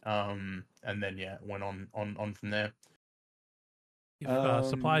worked. And then yeah, it went on from there. If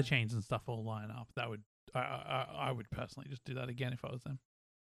supply Um, chains and stuff all line up, that would I would personally just do that again if I was them.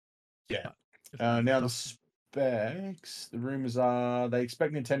 yeah. But just random Now the stuff. specs, the rumors are they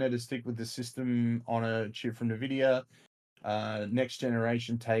expect Nintendo to stick with the system on a chip from Nvidia. Next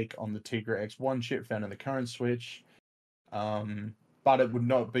generation take on the Tegra X1 chip found in the current Switch. But it would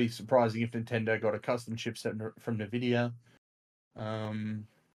not be surprising if Nintendo got a custom chipset from Nvidia. Um,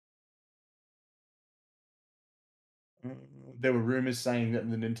 uh, there were rumors saying that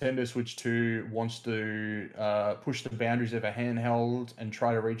the Nintendo Switch 2 wants to push the boundaries of a handheld and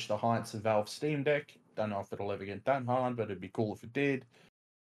try to reach the heights of Valve's Steam Deck. Don't know if it'll ever get that hard, but it'd be cool if it did.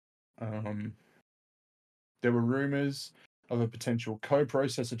 Um, there were rumors of a potential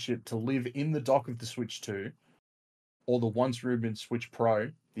co-processor chip to live in the dock of the Switch 2 or the once rumored Switch Pro.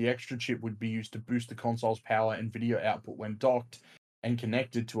 The extra chip would be used to boost the console's power and video output when docked and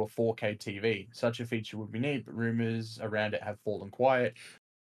connected to a 4K TV. Such a feature would be neat, but rumors around it have fallen quiet.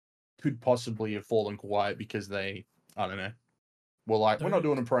 Could possibly have fallen quiet because they, I don't know, well, like, we're not Those,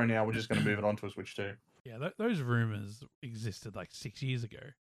 doing a Pro now, we're just going to move it on to a Switch 2. yeah, those rumors existed like 6 years ago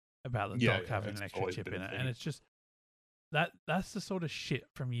about the Yeah, dock yeah, having it's an extra always chip been in a it, and thing. it's just that's the sort of shit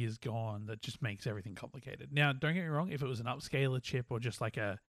from years gone that just makes everything complicated. Now, don't get me wrong, if it was an upscaler chip or just like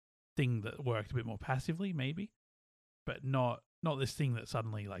a thing that worked a bit more passively, maybe, but not this thing that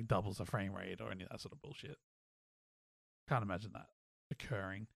suddenly like doubles the frame rate or any of that sort of bullshit. Can't imagine that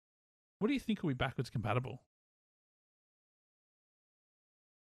occurring. What do you think will be backwards compatible?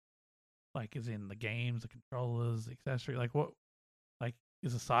 Like, as in the games, the controllers, the accessory. Like, what? Like,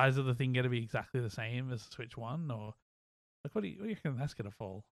 is the size of the thing going to be exactly the same as the Switch One, or like what do you reckon that's going to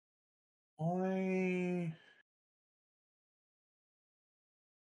fall? I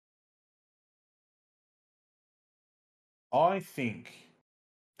I think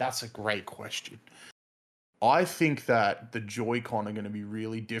that's a great question. I think that the Joy-Con are going to be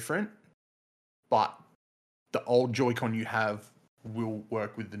really different, but the old Joy-Con you have will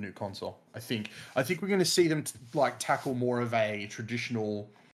work with the new console. I think we're going to see them like tackle more of a traditional,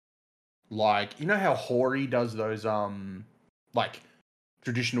 like, you know how Hori does those like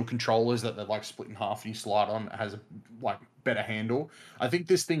traditional controllers that they're like split in half and you slide on. It has a like better handle. I think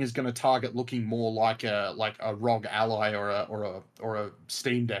this thing is going to target looking more like a ROG Ally or a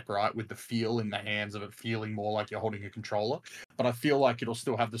Steam Deck, right? With the feel in the hands of it feeling more like you're holding a controller. But I feel like it'll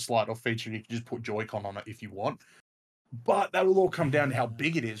still have the slide off feature and you can just put Joy-Con on it if you want. But that will all come down to how Yeah.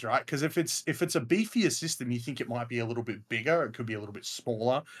 big it is, right? Because if it's a beefier system, you think it might be a little bit bigger. It could be a little bit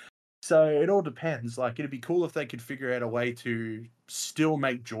smaller. So it all depends. Like, it'd be cool if they could figure out a way to still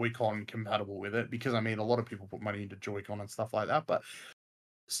make Joy-Con compatible with it, because I mean, a lot of people put money into Joy-Con and stuff like that. But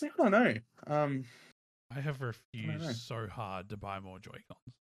see, I don't know. I have I don't refused know. so hard to buy more Joy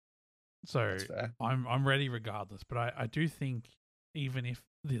Cons, so That's fair. I'm ready regardless. But I do think even if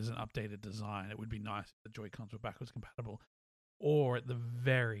there's an updated design, it would be nice if the Joy Cons were backwards compatible, or at the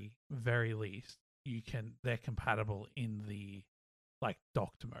very least, they're compatible in the like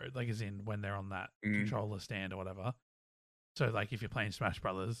docked mode, like as in when they're on that Mm, controller stand or whatever. So like if you're playing Smash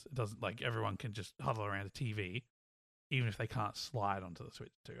Brothers, it doesn't like everyone can just huddle around a TV, even if they can't slide onto the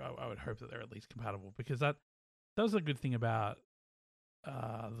Switch too. I would hope that they're at least compatible because that was a good thing about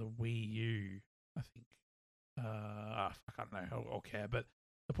the Wii U. I think I don't know or care, but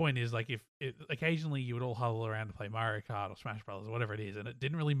the point is like if occasionally you would all huddle around to play Mario Kart or Smash Brothers or whatever it is, and it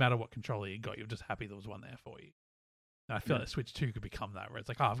didn't really matter what controller you got, you were just happy there was one there for you. And I feel yeah. like Switch 2 could become that, where it's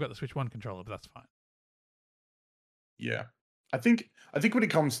like, oh, I've got the Switch 1 controller, but that's fine. Yeah. I think when it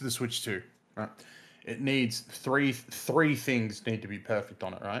comes to the Switch 2, right, it needs three things need to be perfect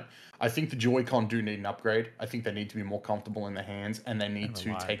on it, right? I think the Joy-Con do need an upgrade. I think they need to be more comfortable in the hands, and they need And to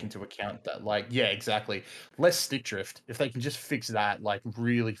take reliable. into account that, like, yeah, exactly, less stick drift. If they can just fix that, like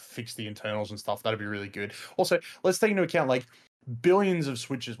really fix the internals and stuff, that'd be really good. Also, let's take into account like billions of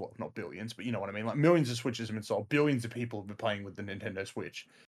Switches, well, not billions, but you know what I mean, like millions of Switches have been sold. Billions of people have been playing with the Nintendo Switch.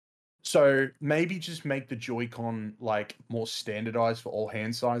 So maybe just make the Joy-Con like more standardized for all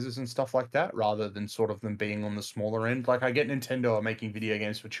hand sizes and stuff like that, rather than sort of them being on the smaller end. Like, I get Nintendo are making video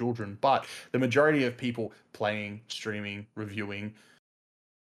games for children, but the majority of people playing, streaming, reviewing,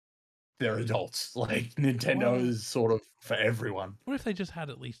 they're adults. Like, Nintendo Well, is sort of for everyone. what if they just had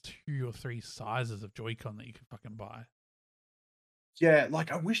at least 2 or 3 sizes of Joy-Con that you could fucking buy? Yeah,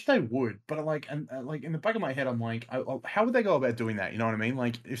 like I wish they would, but like, and like in the back of my head, I'm like, how would they go about doing that? You know what I mean?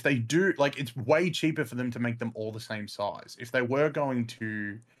 Like, if they do, like, it's way cheaper for them to make them all the same size. If they were going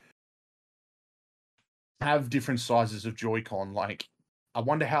to have different sizes of Joy-Con. Like, I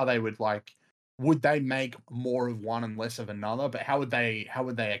wonder how they would like. Would they make more of one and less of another? But how would they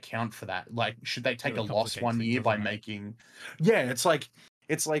account for that? Like, should they take Really a loss complicates one things, year by doesn't it? making? Yeah, it's like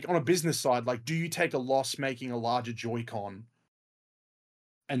on a business side. Like, do you take a loss making a larger Joy-Con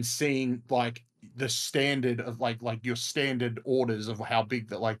and seeing like the standard of like your standard orders of how big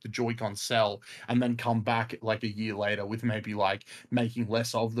that like the Joy-Con sell, and then come back like a year later with maybe like making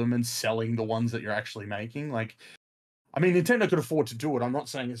less of them and selling the ones that you're actually making? Like, I mean, Nintendo could afford to do it. I'm not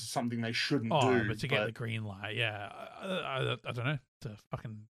saying this is something they shouldn't Oh, do, but to get the but green light, yeah, I don't know. It's a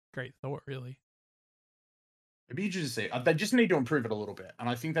fucking great thought, really. it'd be interesting to see. They just need to improve it a little bit, and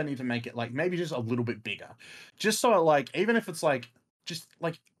I think they need to make it like maybe just a little bit bigger, just so like even if it's like just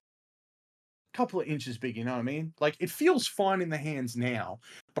like a couple of inches big, you know what I mean? Like it feels fine in the hands now,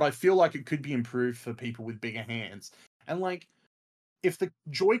 but I feel like it could be improved for people with bigger hands. And like if the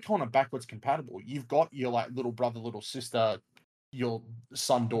Joy-Con are backwards compatible, you've got your like little brother, little sister, your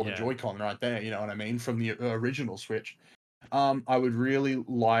son, daughter Yeah. Joy-Con right there. You know what I mean? From the original Switch. I would really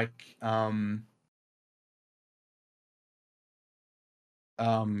like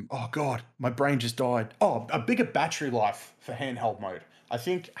oh god, my brain just died. Oh, a bigger battery life for handheld mode. I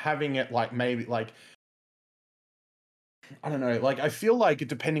think having it like maybe like I don't know, like I feel like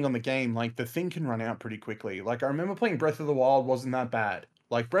depending on the game, like the thing can run out pretty quickly. Like I remember playing Breath of the Wild wasn't that bad.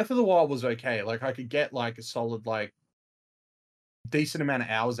 Like Breath of the Wild was okay. Like I could get like a solid like decent amount of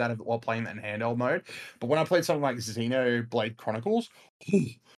hours out of it while playing that in handheld mode. But when I played something like Xenoblade Chronicles,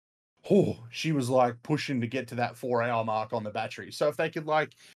 she was like pushing to get to that 4 hour mark on the battery. So if they could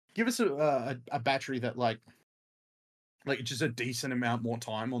like give us a battery that like just a decent amount more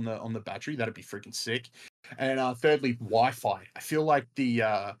time on the battery, that'd be freaking sick. And thirdly, Wi-Fi. I feel like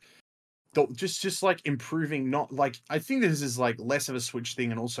just like improving, not like I think this is like less of a Switch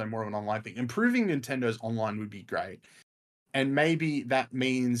thing and also more of an online thing. Improving Nintendo's online would be great. And maybe that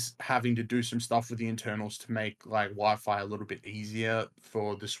means having to do some stuff with the internals to make like Wi-Fi a little bit easier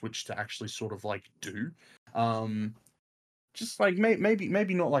for the Switch to actually sort of like do. Um, just like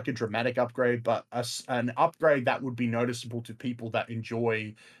maybe not like a dramatic upgrade, but an upgrade that would be noticeable to people that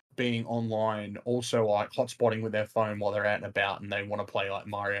enjoy being online, also like hotspotting with their phone while they're out and about and they want to play like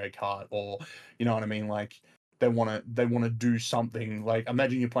Mario Kart, or you know what I mean, like they want to do something. Like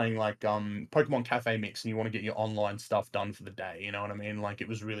imagine you're playing like Pokemon Cafe Mix and you want to get your online stuff done for the day, you know what I mean? Like it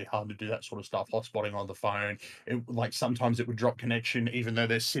was really hard to do that sort of stuff hotspotting on the phone. It like sometimes it would drop connection even though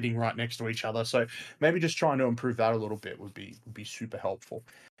they're sitting right next to each other. So maybe just trying to improve that a little bit would be super helpful.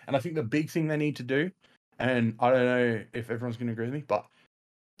 And I think the big thing they need to do, and I don't know if everyone's going to agree with me, but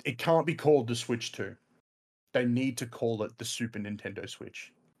it can't be called the Switch 2. They need to call it the Super Nintendo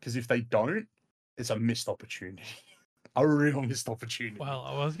Switch. Because if they don't, it's a missed opportunity. A real missed opportunity. Well,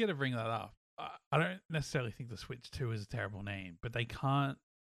 I was going to bring that up. I don't necessarily think the Switch 2 is a terrible name, but they can't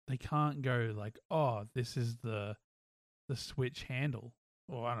go like, oh, this is the Switch handle,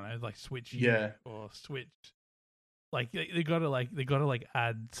 or I don't know, like Switch U Yeah. or Switch. Like they gotta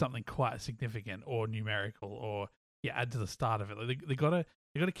add something quite significant or numerical, or yeah, add to the start of it. Like they gotta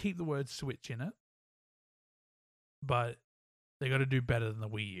keep the word Switch in it, but they gotta do better than the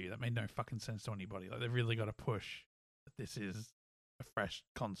Wii U. That made no fucking sense to anybody. Like they've really got to push that this is a fresh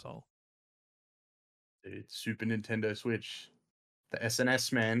console. Dude, Super Nintendo Switch. The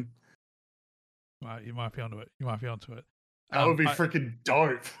SNS, man. Well, you might be onto it. You might be onto it. That would be I freaking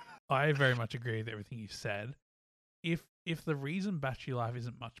dope. I very much agree with everything you said. If the reason battery life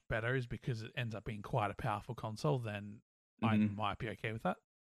isn't much better is because it ends up being quite a powerful console, then I Mhm. might be okay with that.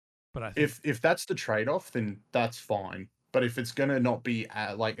 But I think If that's the trade-off, then that's fine. But if it's gonna not be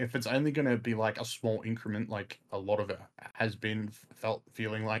like if it's only gonna be like a small increment, like a lot of it has been felt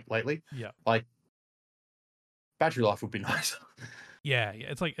feeling like lately, yeah, like battery life would be nice. yeah,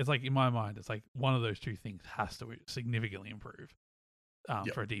 it's like in my mind, it's like one of those two things has to significantly improve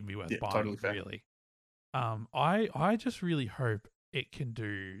Yep. for it to even be worth Yeah, buying. totally fair. Really, I just really hope it can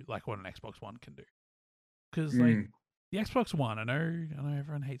do like what an Xbox One can do, because like Mm, the Xbox One, I know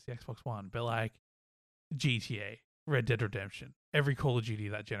everyone hates the Xbox One, but like GTA, Red Dead Redemption, every Call of Duty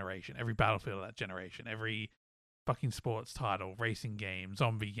of that generation, every Battlefield of that generation, every fucking sports title, racing game,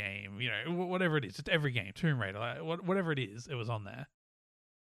 zombie game, whatever it is, it's every game, Tomb Raider, like, whatever it is, it was on there.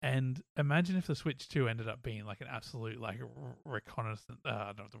 And imagine if the Switch 2 ended up being like an absolute like reconnaissance, I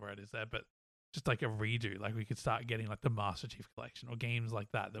don't know what the word is there, but just like a redo. Like we could start getting like the Master Chief Collection or games like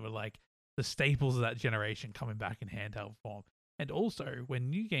that were like the staples of that generation coming back in handheld form. And also, when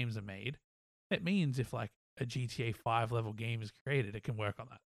new games are made, it means if like a GTA 5 level game is created, it can work on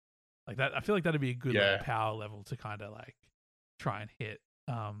that. Like that, I feel like that'd be a good like yeah. power level to kind of like try and hit.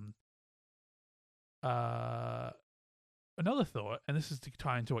 Um, Another thought, and this is to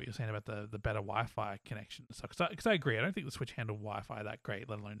tie into what you're saying about the better Wi-Fi connection and stuff. Because I agree, I don't think the Switch handled Wi-Fi that great,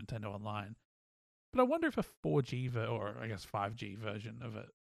 let alone Nintendo Online. But I wonder if a 4G or I guess 5G version of it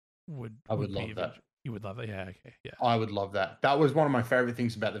I would would be love that. you would love it. Yeah, okay, yeah. I would love that. That was one of my favorite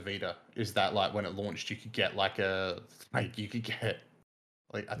things about the Vita, is that like when it launched, you could get you could get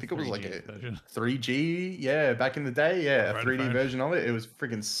like I think it was like 3G a version. 3G, yeah, back in the day, yeah, a 3D Vodafone. version of it. It was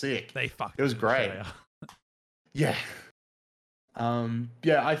freaking sick. They fucked It was it in great. Australia. Yeah.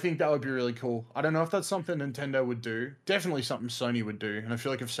 Yeah, I think that would be really cool. I don't know if that's something Nintendo would do. Definitely something Sony would do. And I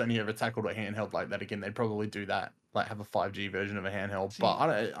feel like if Sony ever tackled a handheld like that again, they'd probably do that. Like have a 5G version of a handheld. But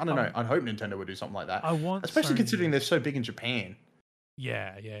See, I don't know. I'd hope Nintendo would do something like that. I want Especially considering Sony. they're so big in Japan.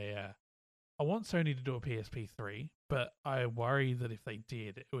 Yeah. I want Sony to do a PSP 3, but I worry that if they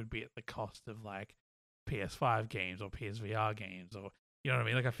did, it would be at the cost of like PS5 games or PSVR games, or you know what I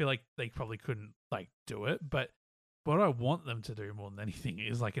mean. Like I feel like they probably couldn't like do it, but what I want them to do more than anything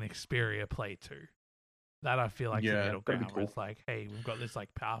is like an Xperia Play 2. That I feel like the Yeah, middle that'd be ground where cool. it's like, hey, we've got this like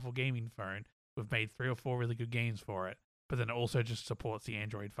powerful gaming phone. We've made 3 or 4 really good games for it, but then it also just supports the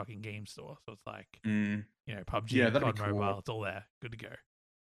Android fucking game store. So it's like, Mm, yeah, PUBG, that'd be COD Mobile, cool. it's all there, good to go.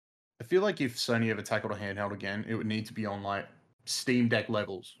 I feel like if Sony ever tackled a handheld again, it would need to be on like Steam Deck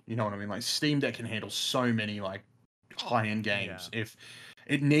levels. You know what I mean? Like Steam Deck can handle so many like high end Yeah, games. If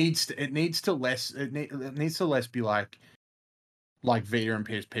it needs to less it needs to less be like Vita and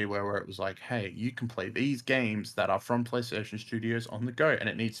PSP where it was like, hey, you can play these games that are from PlayStation Studios on the go, and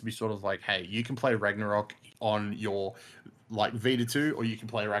it needs to be sort of like, hey, you can play Ragnarok on your like Vita 2, or you can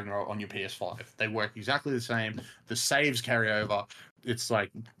play Ragnarok on your PS5. They work exactly the same. The saves carry over. It's like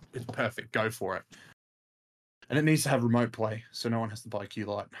it's perfect. Go for it. And it needs to have remote play, so no one has to buy a Q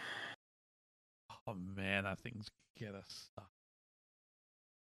Lite. oh man, that thing's get us stuck.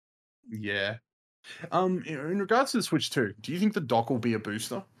 Yeah. In regards to the Switch 2, do you think the dock will be a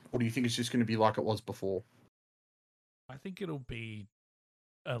booster, or do you think it's just going to be like it was before? I think it'll be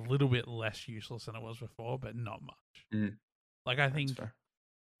a little bit less useless than it was before, but not much. Mm, Like I that's think fair.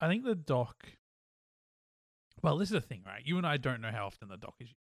 I think the dock. Well, this is the thing, right? You and I don't know how often the dock is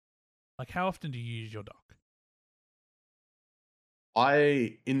used. Like, how often do you use your dock?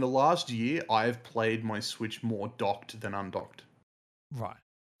 In the last year, I've played my Switch more docked than undocked. Right.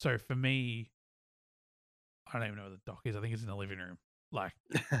 So for me, I don't even know where the dock is. I think it's in the living room. Like,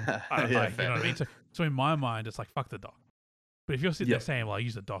 Yeah, you know fair. what I mean? So in my mind, it's like, fuck the dock. But if you're sitting there Yep. saying, well, I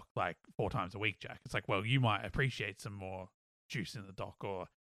use the dock like 4 times a week, Jack, it's like, well, you might appreciate some more juice in the dock or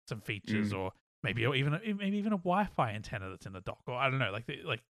some features, Mm. or maybe even a Wi-Fi antenna that's in the dock, or I don't know, like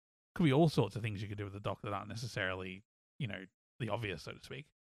could be all sorts of things you could do with the dock that aren't necessarily, the obvious, so to speak.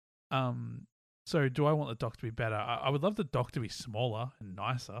 So do I want the dock to be better? I would love the dock to be smaller and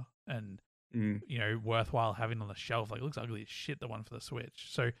nicer and Mm. worthwhile having on the shelf. Like it looks ugly as shit, the one for the Switch.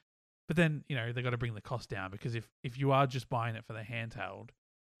 So, but then they got to bring the cost down, because if you are just buying it for the handheld,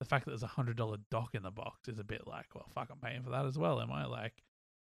 the fact that there's $100 dock in the box is a bit like, well, fuck, I'm paying for that as well, am I? Like,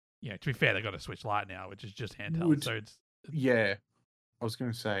 to be fair, they got a Switch Lite now, which is just handheld. So it's Yeah, I was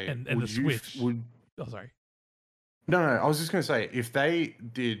gonna say, and the Switch. would Oh, sorry. no, I was just gonna say, if they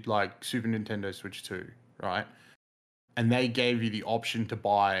did like Super Nintendo Switch 2, right, and they gave you the option to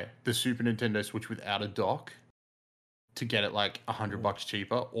buy the Super Nintendo Switch without a dock to get it like $100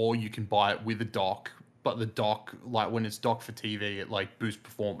 cheaper, or you can buy it with a dock, but the dock, like when it's docked for TV, it like boosts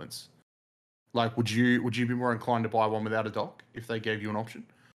performance. Like, would you be more inclined to buy one without a dock if they gave you an option?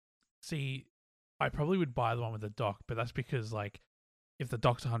 See, I probably would buy the one with the dock, but that's because like if the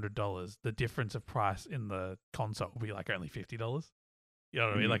dock's $100, the difference of price in the console will be like only $50. You know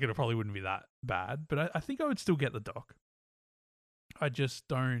what I mean? Mm. Like it probably wouldn't be that bad, but I think I would still get the dock. I just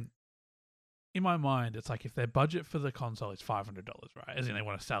don't. In my mind, it's like if their budget for the console is $500, right? As in they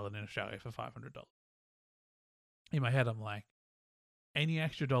want to sell it in Australia for $500. In my head, I'm like, any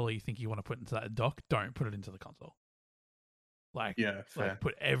extra dollar you think you want to put into that dock, don't put it into the console. Yeah, fair.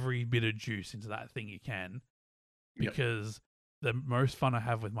 Put every bit of juice into that thing you can, Yep. because the most fun I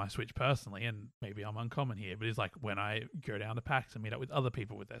have with my Switch personally, and maybe I'm uncommon here, but it's like when I go down to PAX and meet up with other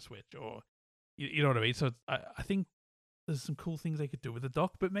people with their Switch, or you know what I mean. So I think there's some cool things they could do with the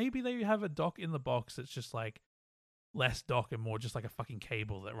dock, but maybe they have a dock in the box that's just like less dock and more just like a fucking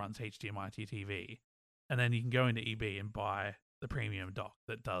cable that runs HDMI to your TV, and then you can go into EB and buy the premium dock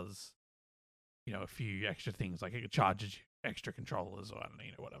that does, a few extra things, like it charges you extra controllers, or I don't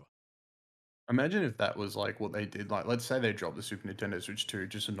know, whatever. Imagine if that was like what they did. Like, let's say they dropped the Super Nintendo Switch 2,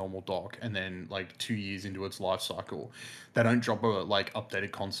 just a normal dock, and then like 2 years into its life cycle, they don't drop a like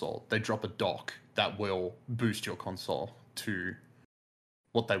updated console. They drop a dock that will boost your console to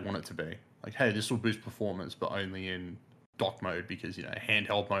what they want it to be. like, hey, this will boost performance, but only in dock mode, because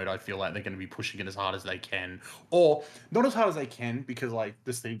handheld mode, I feel like they're going to be pushing it as hard as they can, or not as hard as they can because like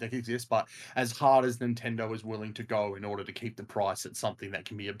the Steam Deck exists, but as hard as Nintendo is willing to go in order to keep the price at something that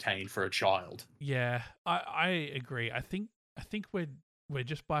can be obtained for a child. Yeah, I agree. I think we're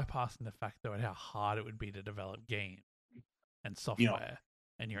just bypassing the fact though at how hard it would be to develop game and You know, software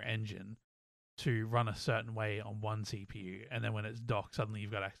and your engine to run a certain way on one CPU, and then when it's docked, suddenly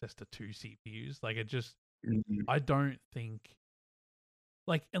you've got access to two CPUs. Like it just, Mhm. I don't think,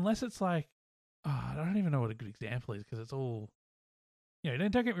 like unless it's like, I don't even know what a good example is because it's all,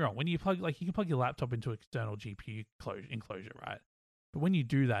 don't get me wrong. When you plug, like you can plug your laptop into external GPU enclosure, right? But when you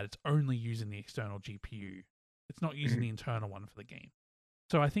do that, it's only using the external GPU. It's not using Mhm. the internal one for the game.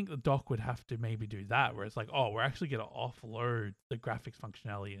 So I think the dock would have to maybe do that, where it's like, oh, we're actually going to offload the graphics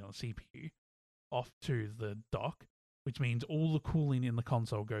functionality on CPU off to the dock, which means all the cooling in the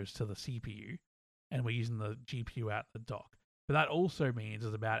console goes to the CPU, and we're using the GPU out the dock. But that also means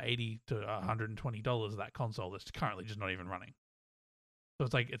there's about $80 to $120 of that console that's currently just not even running. So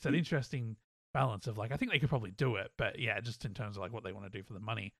it's like it's an interesting balance of like I think they could probably do it, but yeah, just in terms of like what they want to do for the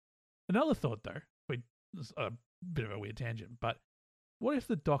money. Another thought though, it's a bit of a weird tangent, but what if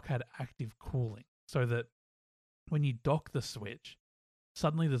the dock had active cooling so that when you dock the Switch,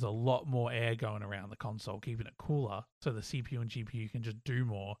 suddenly there's a lot more air going around the console, keeping it cooler, so the CPU and GPU can just do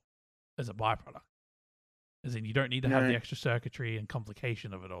more as a byproduct. As in, you don't need to have the No, extra circuitry and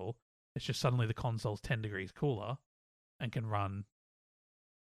complication of it all. It's just suddenly the console's 10 degrees cooler and can run,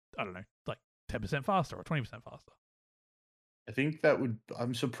 I don't know, like 10% faster or 20% faster. I think that would.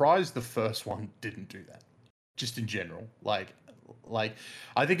 I'm surprised the first one didn't do that. Just in general, like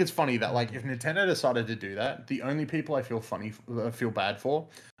I think it's funny that like if Nintendo decided to do that, the only people I feel bad for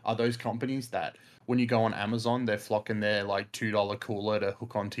are those companies that when you go on Amazon, they're flocking their like $2 cooler to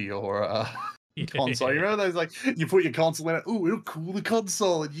hook onto your console. You Yeah. remember those, like you put your console in it, ooh, it'll cool the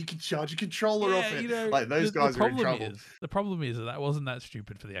console, and you can charge your controller Yeah, off it. Like the those the guys are in problem trouble. is the problem is that that wasn't that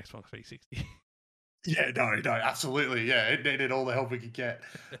stupid for the Xbox 360. Yeah, no, absolutely. Yeah, it needed all the help it could get.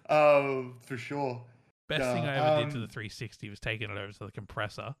 For sure. Best thing No, I ever did to the 360 was taking it over to the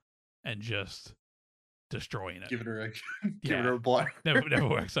compressor and just destroying it. give it a give it Yeah, a blow. never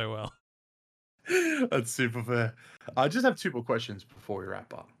worked so well. That's super fair. I just have two more questions before we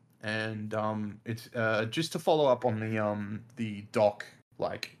wrap up, and it's just to follow up on the dock,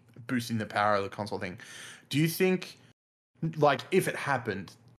 like boosting the power of the console thing. Do you think, like, if it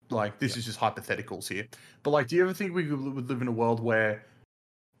happened, like this Yep. is just hypotheticals here, but like, do you ever think we would live in a world where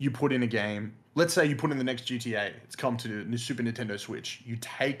you put in a game, let's say you put in the next GTA, it's come to the Super Nintendo Switch, you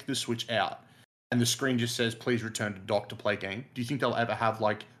take the Switch out, and the screen just says, please return to dock to play game. Do you think they'll ever have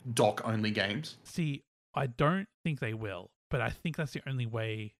like dock only games? See, I don't think they will, but I think that's the only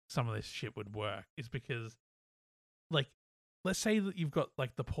way some of this shit would work is because, like, let's say that you've got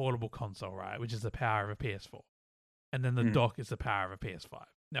like the portable console, right, which is the power of a PS4, and then the Mm. dock is the power of a PS5.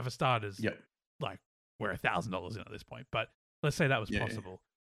 Now, for starters, Yep. like we're $1,000 in at this point, but let's say that was Yeah. possible.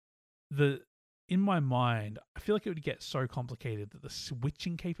 The In my mind, I feel like it would get so complicated that the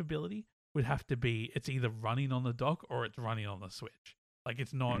switching capability would have to be it's either running on the dock or it's running on the Switch. Like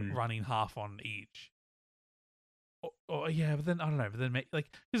it's not Mm. running half on each. Or yeah, but then I don't know. But then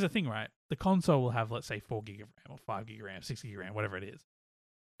like here's the thing, right? The console will have let's say 4 gig of RAM or 5 gig of RAM, 6 gig of RAM, whatever it is.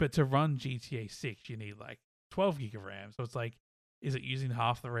 But to run GTA 6, you need like 12 gig of RAM. So it's like, is it using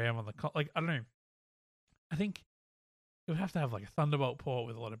half the RAM on the like I don't know. I think it would have to have like a Thunderbolt port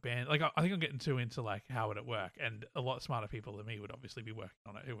with a lot of band. Like I think I'm getting too into like how would it work, and a lot smarter people than me would obviously be working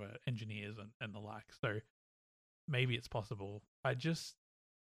on it, who are engineers and the like. So maybe it's possible. I just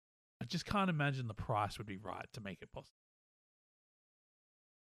can't imagine the price would be right to make it possible.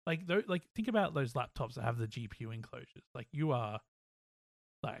 Like think about those laptops that have the GPU enclosures. Like you are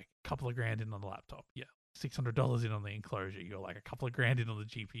like a couple of grand in on the laptop, yeah, $600 in on the enclosure. You're like a couple of grand in on the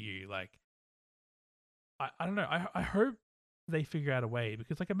GPU. Like I don't know. I hope they figure out a way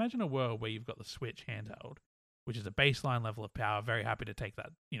because like imagine a world where you've got the Switch handheld, which is a baseline level of power. Very happy to take that,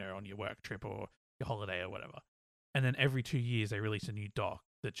 on your work trip or your holiday or whatever. And then every 2 years they release a new dock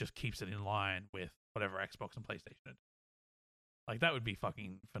that just keeps it in line with whatever Xbox and PlayStation are. Like that would be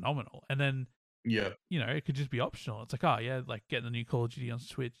fucking phenomenal. And then Yeah. it could just be optional. It's like, oh yeah, like getting the new Call of Duty on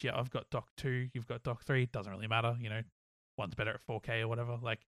Switch. Yeah, I've got Dock 2, you've got Dock 3. Doesn't really matter, one's better at 4K or whatever.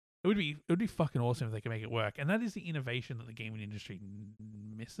 Like it would be fucking awesome if they could make it work. And that is the innovation that the gaming industry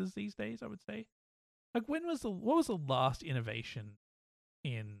misses these days, I would say. Like what was the last innovation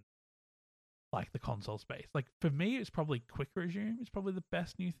in like the console space? Like for me it's probably Quick Resume. It's probably the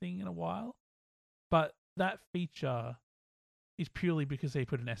best new thing in a while. But that feature is purely because they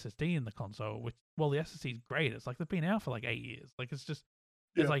put an SSD in the console, which, well, the SSD is great. It's like they've been out for like 8 years. Like, it's just,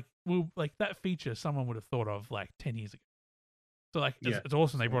 it's Yeah. like, well, like that feature someone would have thought of like 10 years ago. So like, Yeah. it's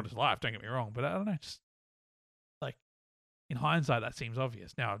awesome they brought it to life. Don't get me wrong, but I don't know, just like in hindsight, that seems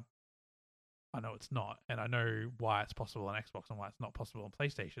obvious. Now, I know it's not, and I know why it's possible on Xbox and why it's not possible on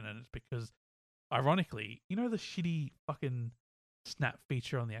PlayStation, and it's because, ironically, you know the shitty fucking snap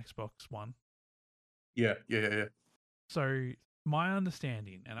feature on the Xbox One. Yeah. So my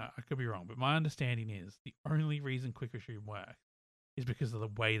understanding, and I could be wrong, but my understanding is the only reason Quick Resume works is because of the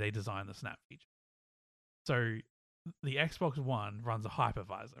way they designed the snap feature. So the Xbox One runs a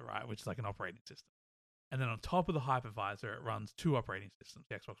hypervisor, right, which is like an operating system. And then on top of the hypervisor, it runs two operating systems,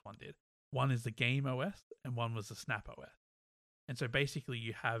 the Xbox One did. One is the Game OS, and one was the Snap OS. And so basically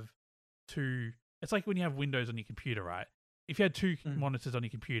you have two... It's like when you have Windows on your computer, right? If you had two monitors on your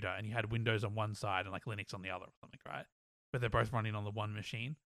computer and you had Windows on one side and like Linux on the other or something, right? But they're both running on the one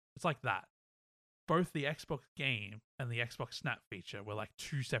machine. It's like that. Both the Xbox Game and the Xbox Snap feature were like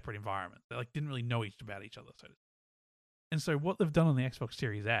two separate environments. They like didn't really know about each other. And so what they've done on the Xbox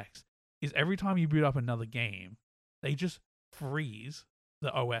Series X is every time you boot up another game, they just freeze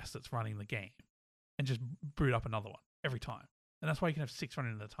the OS that's running the game and just boot up another one every time. And that's why you can have 6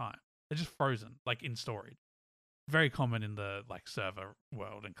 running at a time. They're just frozen, like in storage. Very common in the like server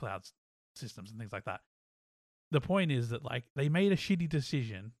world and cloud systems and things like that. The point is that like they made a shitty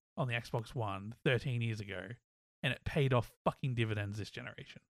decision on the Xbox One 13 years ago, and it paid off fucking dividends this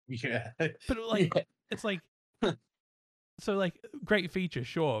generation. Yeah. But like, it's like, so like great feature,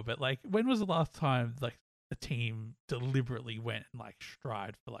 sure, but like when was the last time like a team deliberately went and like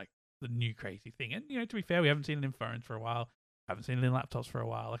stride for like the new crazy thing? And you know, to be fair, we haven't seen it in phones for a while. Haven't seen it in laptops for a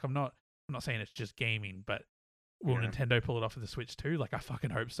while. Like I'm not saying it's just gaming, but will Nintendo pull it off with the Switch too? Like I fucking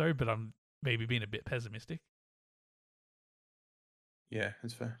hope so, but I'm maybe being a bit pessimistic. Yeah,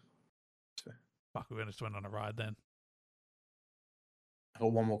 it's fair. Fuck, we're gonna just went on a ride then. I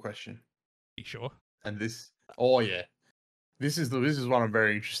got one more question. You sure? And this, oh yeah, this is what I'm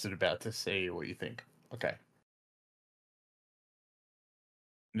very interested about to see what you think. Okay,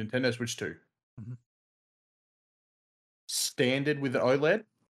 Nintendo Switch 2, standard with an OLED,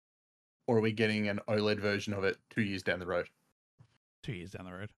 or are we getting an OLED version of it 2 years down the road? 2 years down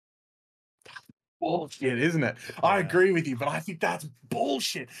the road. Bullshit, isn't it? Yeah. I agree with you, but I think that's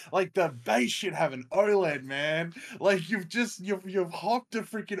bullshit. Like the base should have an OLED, man. Like you've hopped a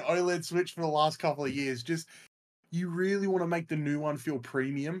freaking OLED Switch for the last couple of years. Just you really want to make the new one feel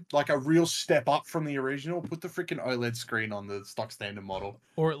premium, like a real step up from the original. Put the freaking OLED screen on the stock standard model,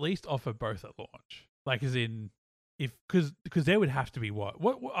 or at least offer both at launch. Like as in, if because there would have to be what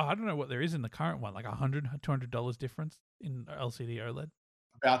I don't know what there is in the current one, like $100-$200 difference in LCD OLED.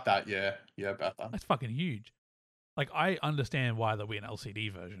 About that, yeah, about that. That's fucking huge. Like I understand why there'll be an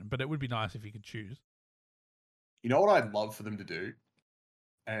LCD version, but it would be nice if you could choose. You know what I'd love for them to do,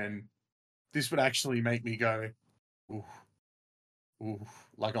 and this would actually make me go, ooh,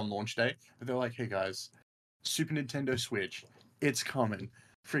 like on launch day. But they're like, hey guys, Super Nintendo Switch, it's coming.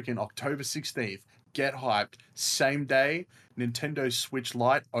 Freaking October 16th. Get hyped. Same day, Nintendo Switch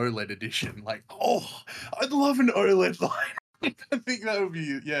Lite OLED edition. Like, oh, I'd love an OLED Lite. I think that would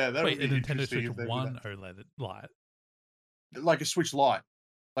be, that would be a Nintendo Switch One OLED Lite? Like a Switch Lite.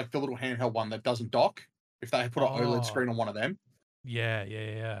 Like the little handheld one that doesn't dock. If they put an OLED screen on one of them.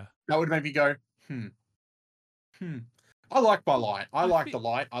 Yeah. That would make me go, I like my Lite. I like the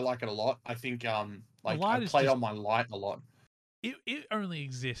Lite. I like it a lot. I think like I play on my Lite a lot. It only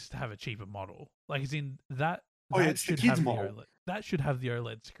exists to have a cheaper model. Like as in that it's the kids model. That should have the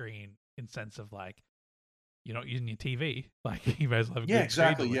OLED screen in sense of like you're not using your TV. Like you may as well have a good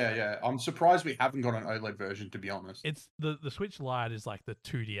exactly. screen. Yeah. I'm surprised we haven't got an OLED version, to be honest. It's the Switch Lite is like the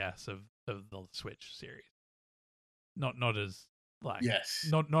 2DS of the Switch series. Not as like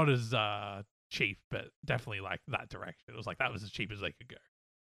not as cheap, but definitely like that direction. It was like that was as cheap as they could go.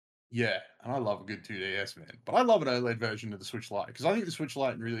 Yeah, and I love a good 2DS, man. But I love an OLED version of the Switch Lite because I think the Switch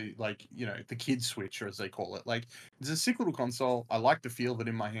Lite really, like, the kids Switch, or as they call it, like, it's a sick little console. I like the feel of it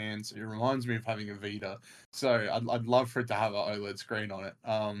in my hands. It reminds me of having a Vita. So I'd love for it to have an OLED screen on it.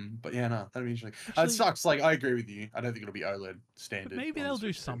 But yeah, no, that'd be interesting. It sucks. Like, I agree with you. I don't think it'll be OLED standard. But maybe they'll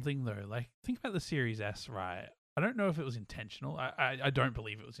do something though. Like, think about the Series S, right? I don't know if it was intentional. I don't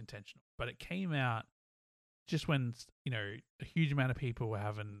believe it was intentional, but it came out just when a huge amount of people were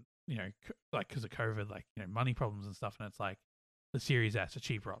having like because of COVID, like money problems and stuff, and it's like the Series S, a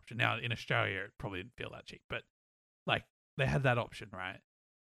cheaper option. Now in Australia, it probably didn't feel that cheap, but like they had that option, right?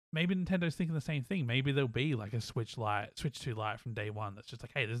 Maybe Nintendo's thinking the same thing. Maybe there'll be like a Switch 2 Lite from day one. That's just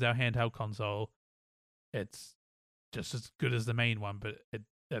like, hey, this is our handheld console. It's just as good as the main one, but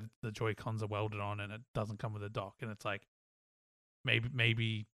the Joy Cons are welded on and it doesn't come with a dock. And it's like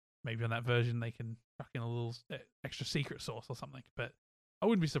maybe on that version they can chuck in a little extra secret sauce or something. But I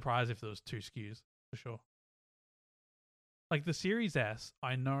wouldn't be surprised if there was 2 SKUs for sure. Like the Series S,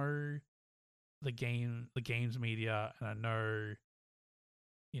 I know the games media, and I know,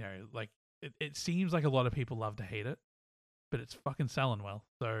 like it seems like a lot of people love to hate it, but it's fucking selling well.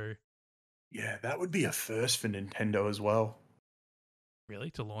 So Yeah, that would be a first for Nintendo as well. really,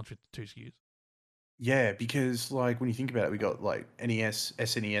 to launch with 2 SKUs. Yeah, because like when you think about it, we got like NES,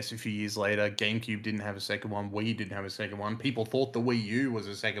 SNES a few years later. GameCube didn't have a second one. Wii didn't have a second one. People thought the Wii U was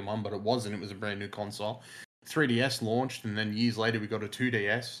a second one, but it wasn't. It was a brand new console. 3DS launched, and then years later we got a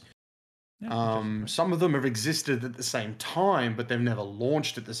 2DS. Yeah, interesting point. Some of them have existed at the same time, but they've never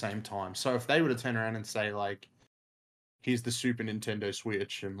launched at the same time. So if they were to turn around and say like, "Here's the Super Nintendo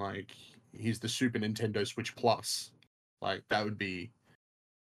Switch," and like, "Here's the Super Nintendo Switch Plus," like that would be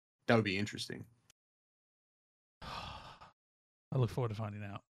interesting. I look forward to finding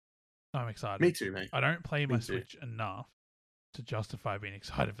out. I'm excited. Me too, mate. I don't play Me my too. Switch enough to justify being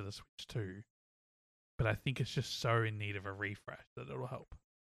excited for the Switch 2, but I think it's just so in need of a refresh that it'll help.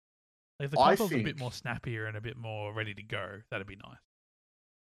 Like if the I console's a bit think more snappier and a bit more ready to go, that'd be nice.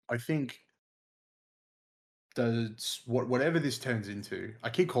 I think whatever this turns into, I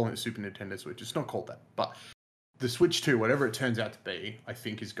keep calling it Super Nintendo Switch. It's not called that, but the Switch 2, whatever it turns out to be, I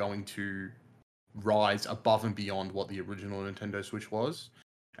think is going to rise above and beyond what the original Nintendo Switch was.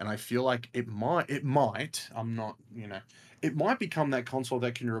 And I feel like it might, I'm not, it might become that console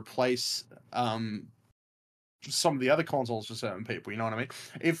that can replace some of the other consoles for certain people, you know what I mean?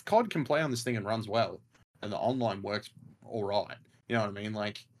 If COD can play on this thing and runs well, and the online works all right, you know what I mean?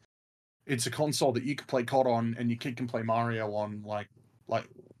 Like, it's a console that you could play COD on, and your kid can play Mario on. Like,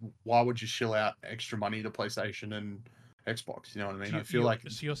 why would you shill out extra money to PlayStation and Xbox? You know what I mean? I feel like,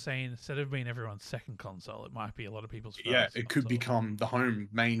 So you're saying instead of being everyone's second console, it might be a lot of people's yeah, first it could console. become the home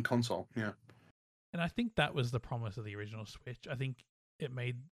main console. Yeah. And I think that was the promise of the original Switch. I think it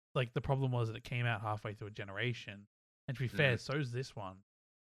made, like, the problem was that it came out halfway through a generation. And to be fair, so's this one.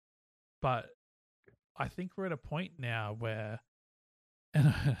 But I think we're at a point now where,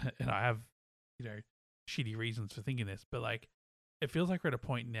 and I have, shitty reasons for thinking this, but like, it feels like we're at a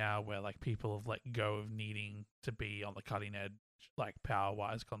point now where like people have let go of needing to be on the cutting edge, like power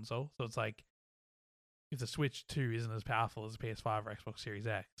wise console. So it's like, if the Switch 2 isn't as powerful as a PS5 or Xbox Series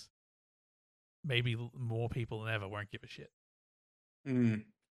X, maybe more people than ever won't give a shit.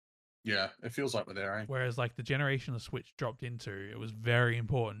 Yeah, it feels like we're there, eh? Whereas like the generation the Switch dropped into, it was very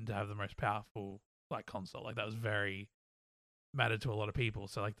important to have the most powerful like console. Like that was very mattered to a lot of people.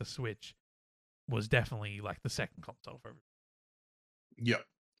 So like the Switch was definitely like the second console for everyone. Yep.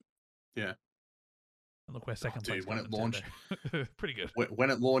 Yeah. And look where second place Dude, when got it Nintendo. launched, Pretty good. when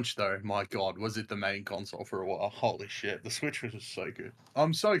it launched though, my God, was it the main console for a while? Holy shit, the Switch was just so good.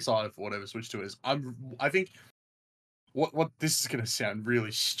 I'm so excited for whatever Switch 2 is. I think what this is gonna sound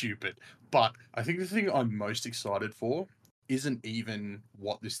really stupid, but I think the thing I'm most excited for isn't even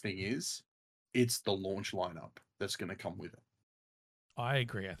what this thing is. It's the launch lineup that's gonna come with it. I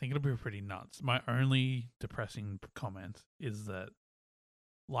agree. I think it'll be pretty nuts. My only depressing comment is that,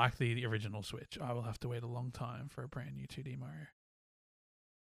 like the original Switch, I will have to wait a long time for a brand new 2D Mario.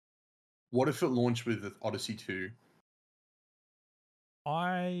 What if it launched with Odyssey 2?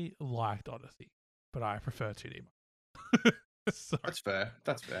 I liked Odyssey, but I prefer 2D Mario. So, That's fair.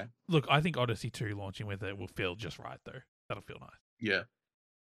 That's fair. look, I think Odyssey 2 launching with it will feel just right, though. That'll feel nice. Yeah.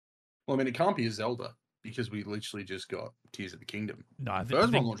 Well, I mean, it can't be a Zelda because we literally just got Tears of the Kingdom. No, I First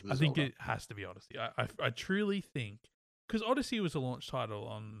one think launched with I think Zelda. it has to be Odyssey. I truly think, because Odyssey was a launch title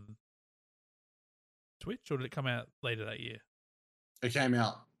on Switch, or did it come out later that year? It came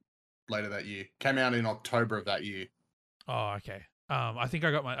out later that year. Came out in October of that year. Oh, okay. I think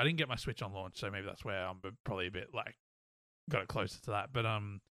I didn't get my Switch on launch, so maybe that's where I'm probably a bit like got it closer to that. But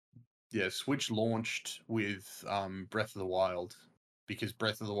Yeah, Switch launched with Breath of the Wild because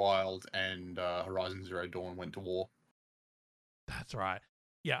Breath of the Wild and Horizon Zero Dawn went to war. that's right.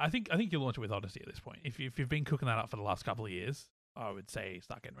 Yeah, I think you launch it with Odyssey at this point. If you've been cooking that up for the last couple of years, I would say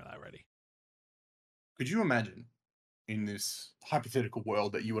start getting that ready. Could you imagine in this hypothetical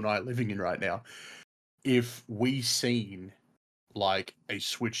world that you and I are living in right now, if we seen like a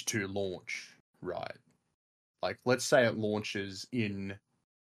Switch 2 launch, right? Like let's say it launches in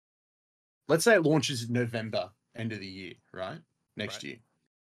November, end of the year, right? Next year.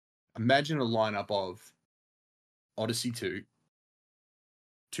 Imagine a lineup of Odyssey 2,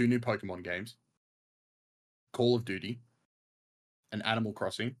 2 new Pokemon games, Call of Duty, and Animal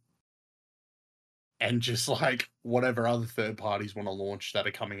Crossing, and just like whatever other third parties want to launch that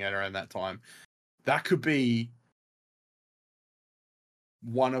are coming out around that time. That could be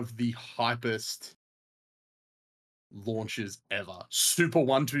one of the hypest launches ever. Super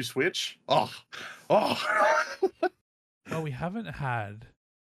 1-2 Switch. Oh. Well, we haven't had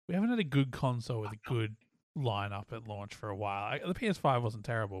a good console with a good lineup at launch for a while. The PS5 wasn't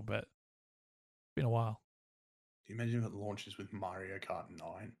terrible, but it's been a while. Can you imagine if it launches with Mario Kart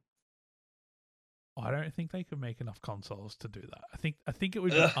 9? I don't think they could make enough consoles to do that. I think it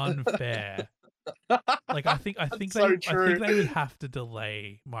would be unfair. Like I think they would have to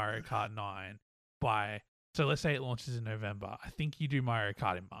delay Mario Kart 9 by, so let's say it launches in November. I think you do Mario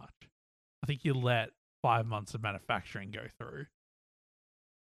Kart in March. I think you let 5 months of manufacturing go through.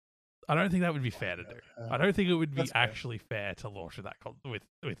 I don't think that would be fair to do. I don't think it would be actually fair to launch with that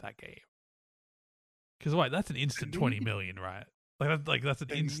game. Because wait, that's an instant 20 million, right? That's an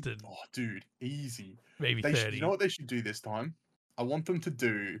instant. Oh, dude, easy. Maybe 30. You know what they should do this time? I want them to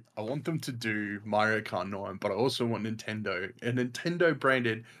do Mario Kart 9, but I also want a Nintendo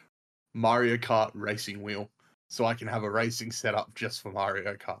branded Mario Kart racing wheel, so I can have a racing setup just for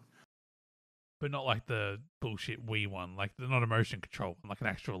Mario Kart. But not like the bullshit Wii one, like not a motion control one, like an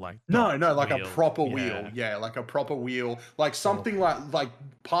actual like like wheel. A proper wheel, like a proper wheel, like something like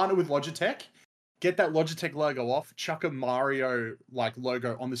partner with Logitech. Get that Logitech logo off, chuck a Mario like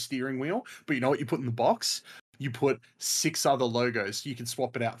logo on the steering wheel, but you know what you put in the box? You put 6 other logos. You can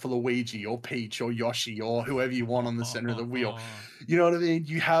swap it out for Luigi or Peach or Yoshi or whoever you want on the center of the wheel. You know what I mean?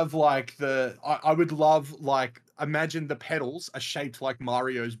 You have like I would love, like, imagine the pedals are shaped like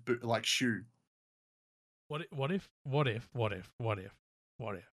Mario's like shoe. What if? I want to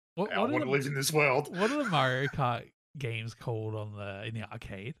live in this world. What are the Mario Kart games called in the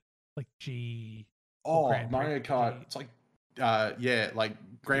arcade? Like Mario Kart. It's like like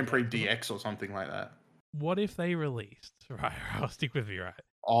Grand Prix DX or something like that. What if they released, right? I'll stick with you, right?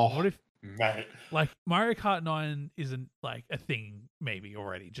 What if, mate, like Mario Kart 9 isn't like a thing maybe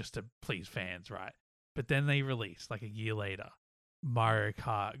already just to please fans, right? But then they release like a year later Mario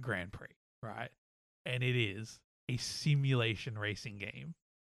Kart Grand Prix, right? And it is a simulation racing game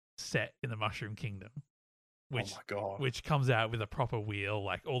set in the Mushroom Kingdom. Which, oh my God. Which comes out with a proper wheel,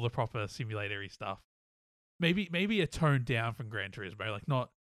 like all the proper simulatory stuff. Maybe a tone down from Gran Turismo, like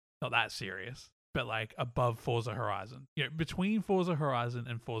not that serious, but like above Forza Horizon. You know, between Forza Horizon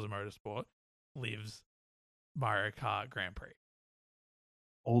and Forza Motorsport lives Mario Kart Grand Prix.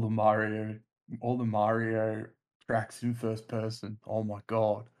 All the Mario tracks in first person. Oh my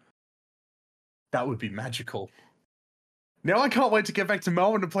God. That would be magical. Now I can't wait to get back to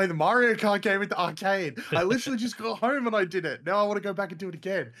Melbourne to play the Mario Kart game at the arcade. I literally just got home and I did it. Now I want to go back and do it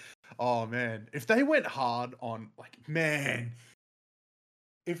again. Oh, man. If they went hard on,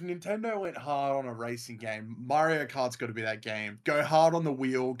 if Nintendo went hard on a racing game, Mario Kart's got to be that game. Go hard on the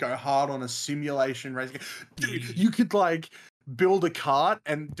wheel. Go hard on a simulation racing game. Dude, you could, build a kart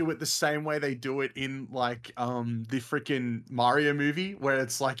and do it the same way they do it in the freaking Mario movie, where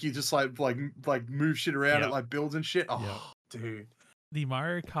it's like you just like move shit around, it builds and shit. Oh, dude, the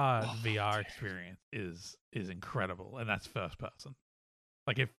Mario Kart VR experience is incredible, and that's first person.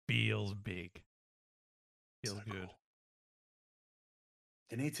 Like, it feels big, feels so good. Cool.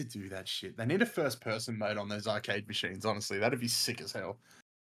 They need to do that shit. They need a first person mode on those arcade machines. Honestly, that'd be sick as hell.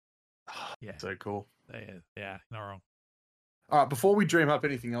 Yeah, so cool. Yeah, not wrong. All right, before we dream up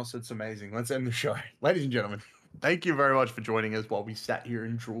anything else that's amazing, let's end the show. Ladies and gentlemen, thank you very much for joining us while we sat here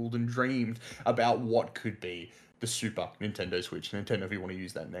and drooled and dreamed about what could be the Super Nintendo Switch. Nintendo, if you want to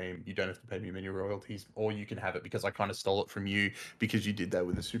use that name, you don't have to pay me many royalties, or you can have it because I kind of stole it from you because you did that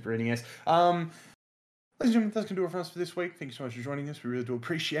with the Super NES. Ladies and gentlemen, that's going to do it for us for this week. Thank you so much for joining us. We really do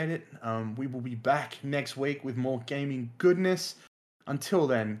appreciate it. We will be back next week with more gaming goodness. Until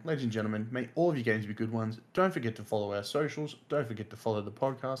then, ladies and gentlemen, may all of your games be good ones. Don't forget to follow our socials. Don't forget to follow the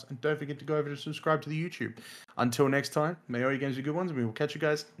podcast. And don't forget to go over to subscribe to the YouTube. Until next time, may all your games be good ones. And we will catch you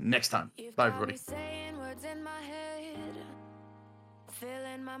guys next time. Bye, everybody. Saying words in my head,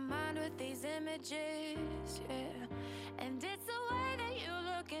 filling my mind with these images, yeah. And it's the way that you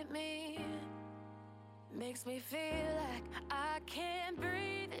look at me, makes me feel like I can't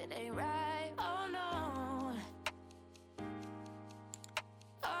breathe. It ain't right. Oh no.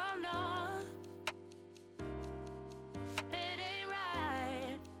 Oh no, it ain't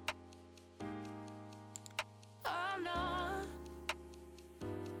right. Oh no,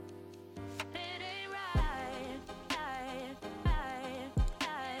 it ain't right.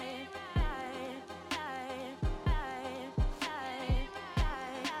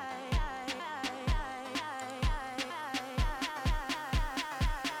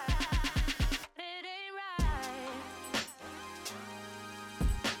 It ain't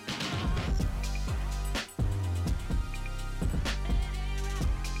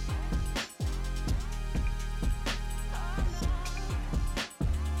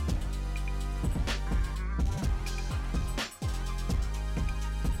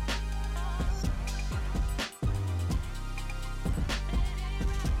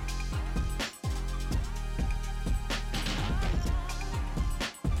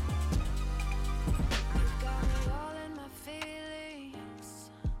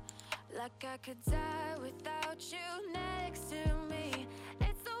could die without you next to me.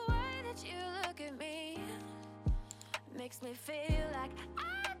 It's the way that you look at me, makes me feel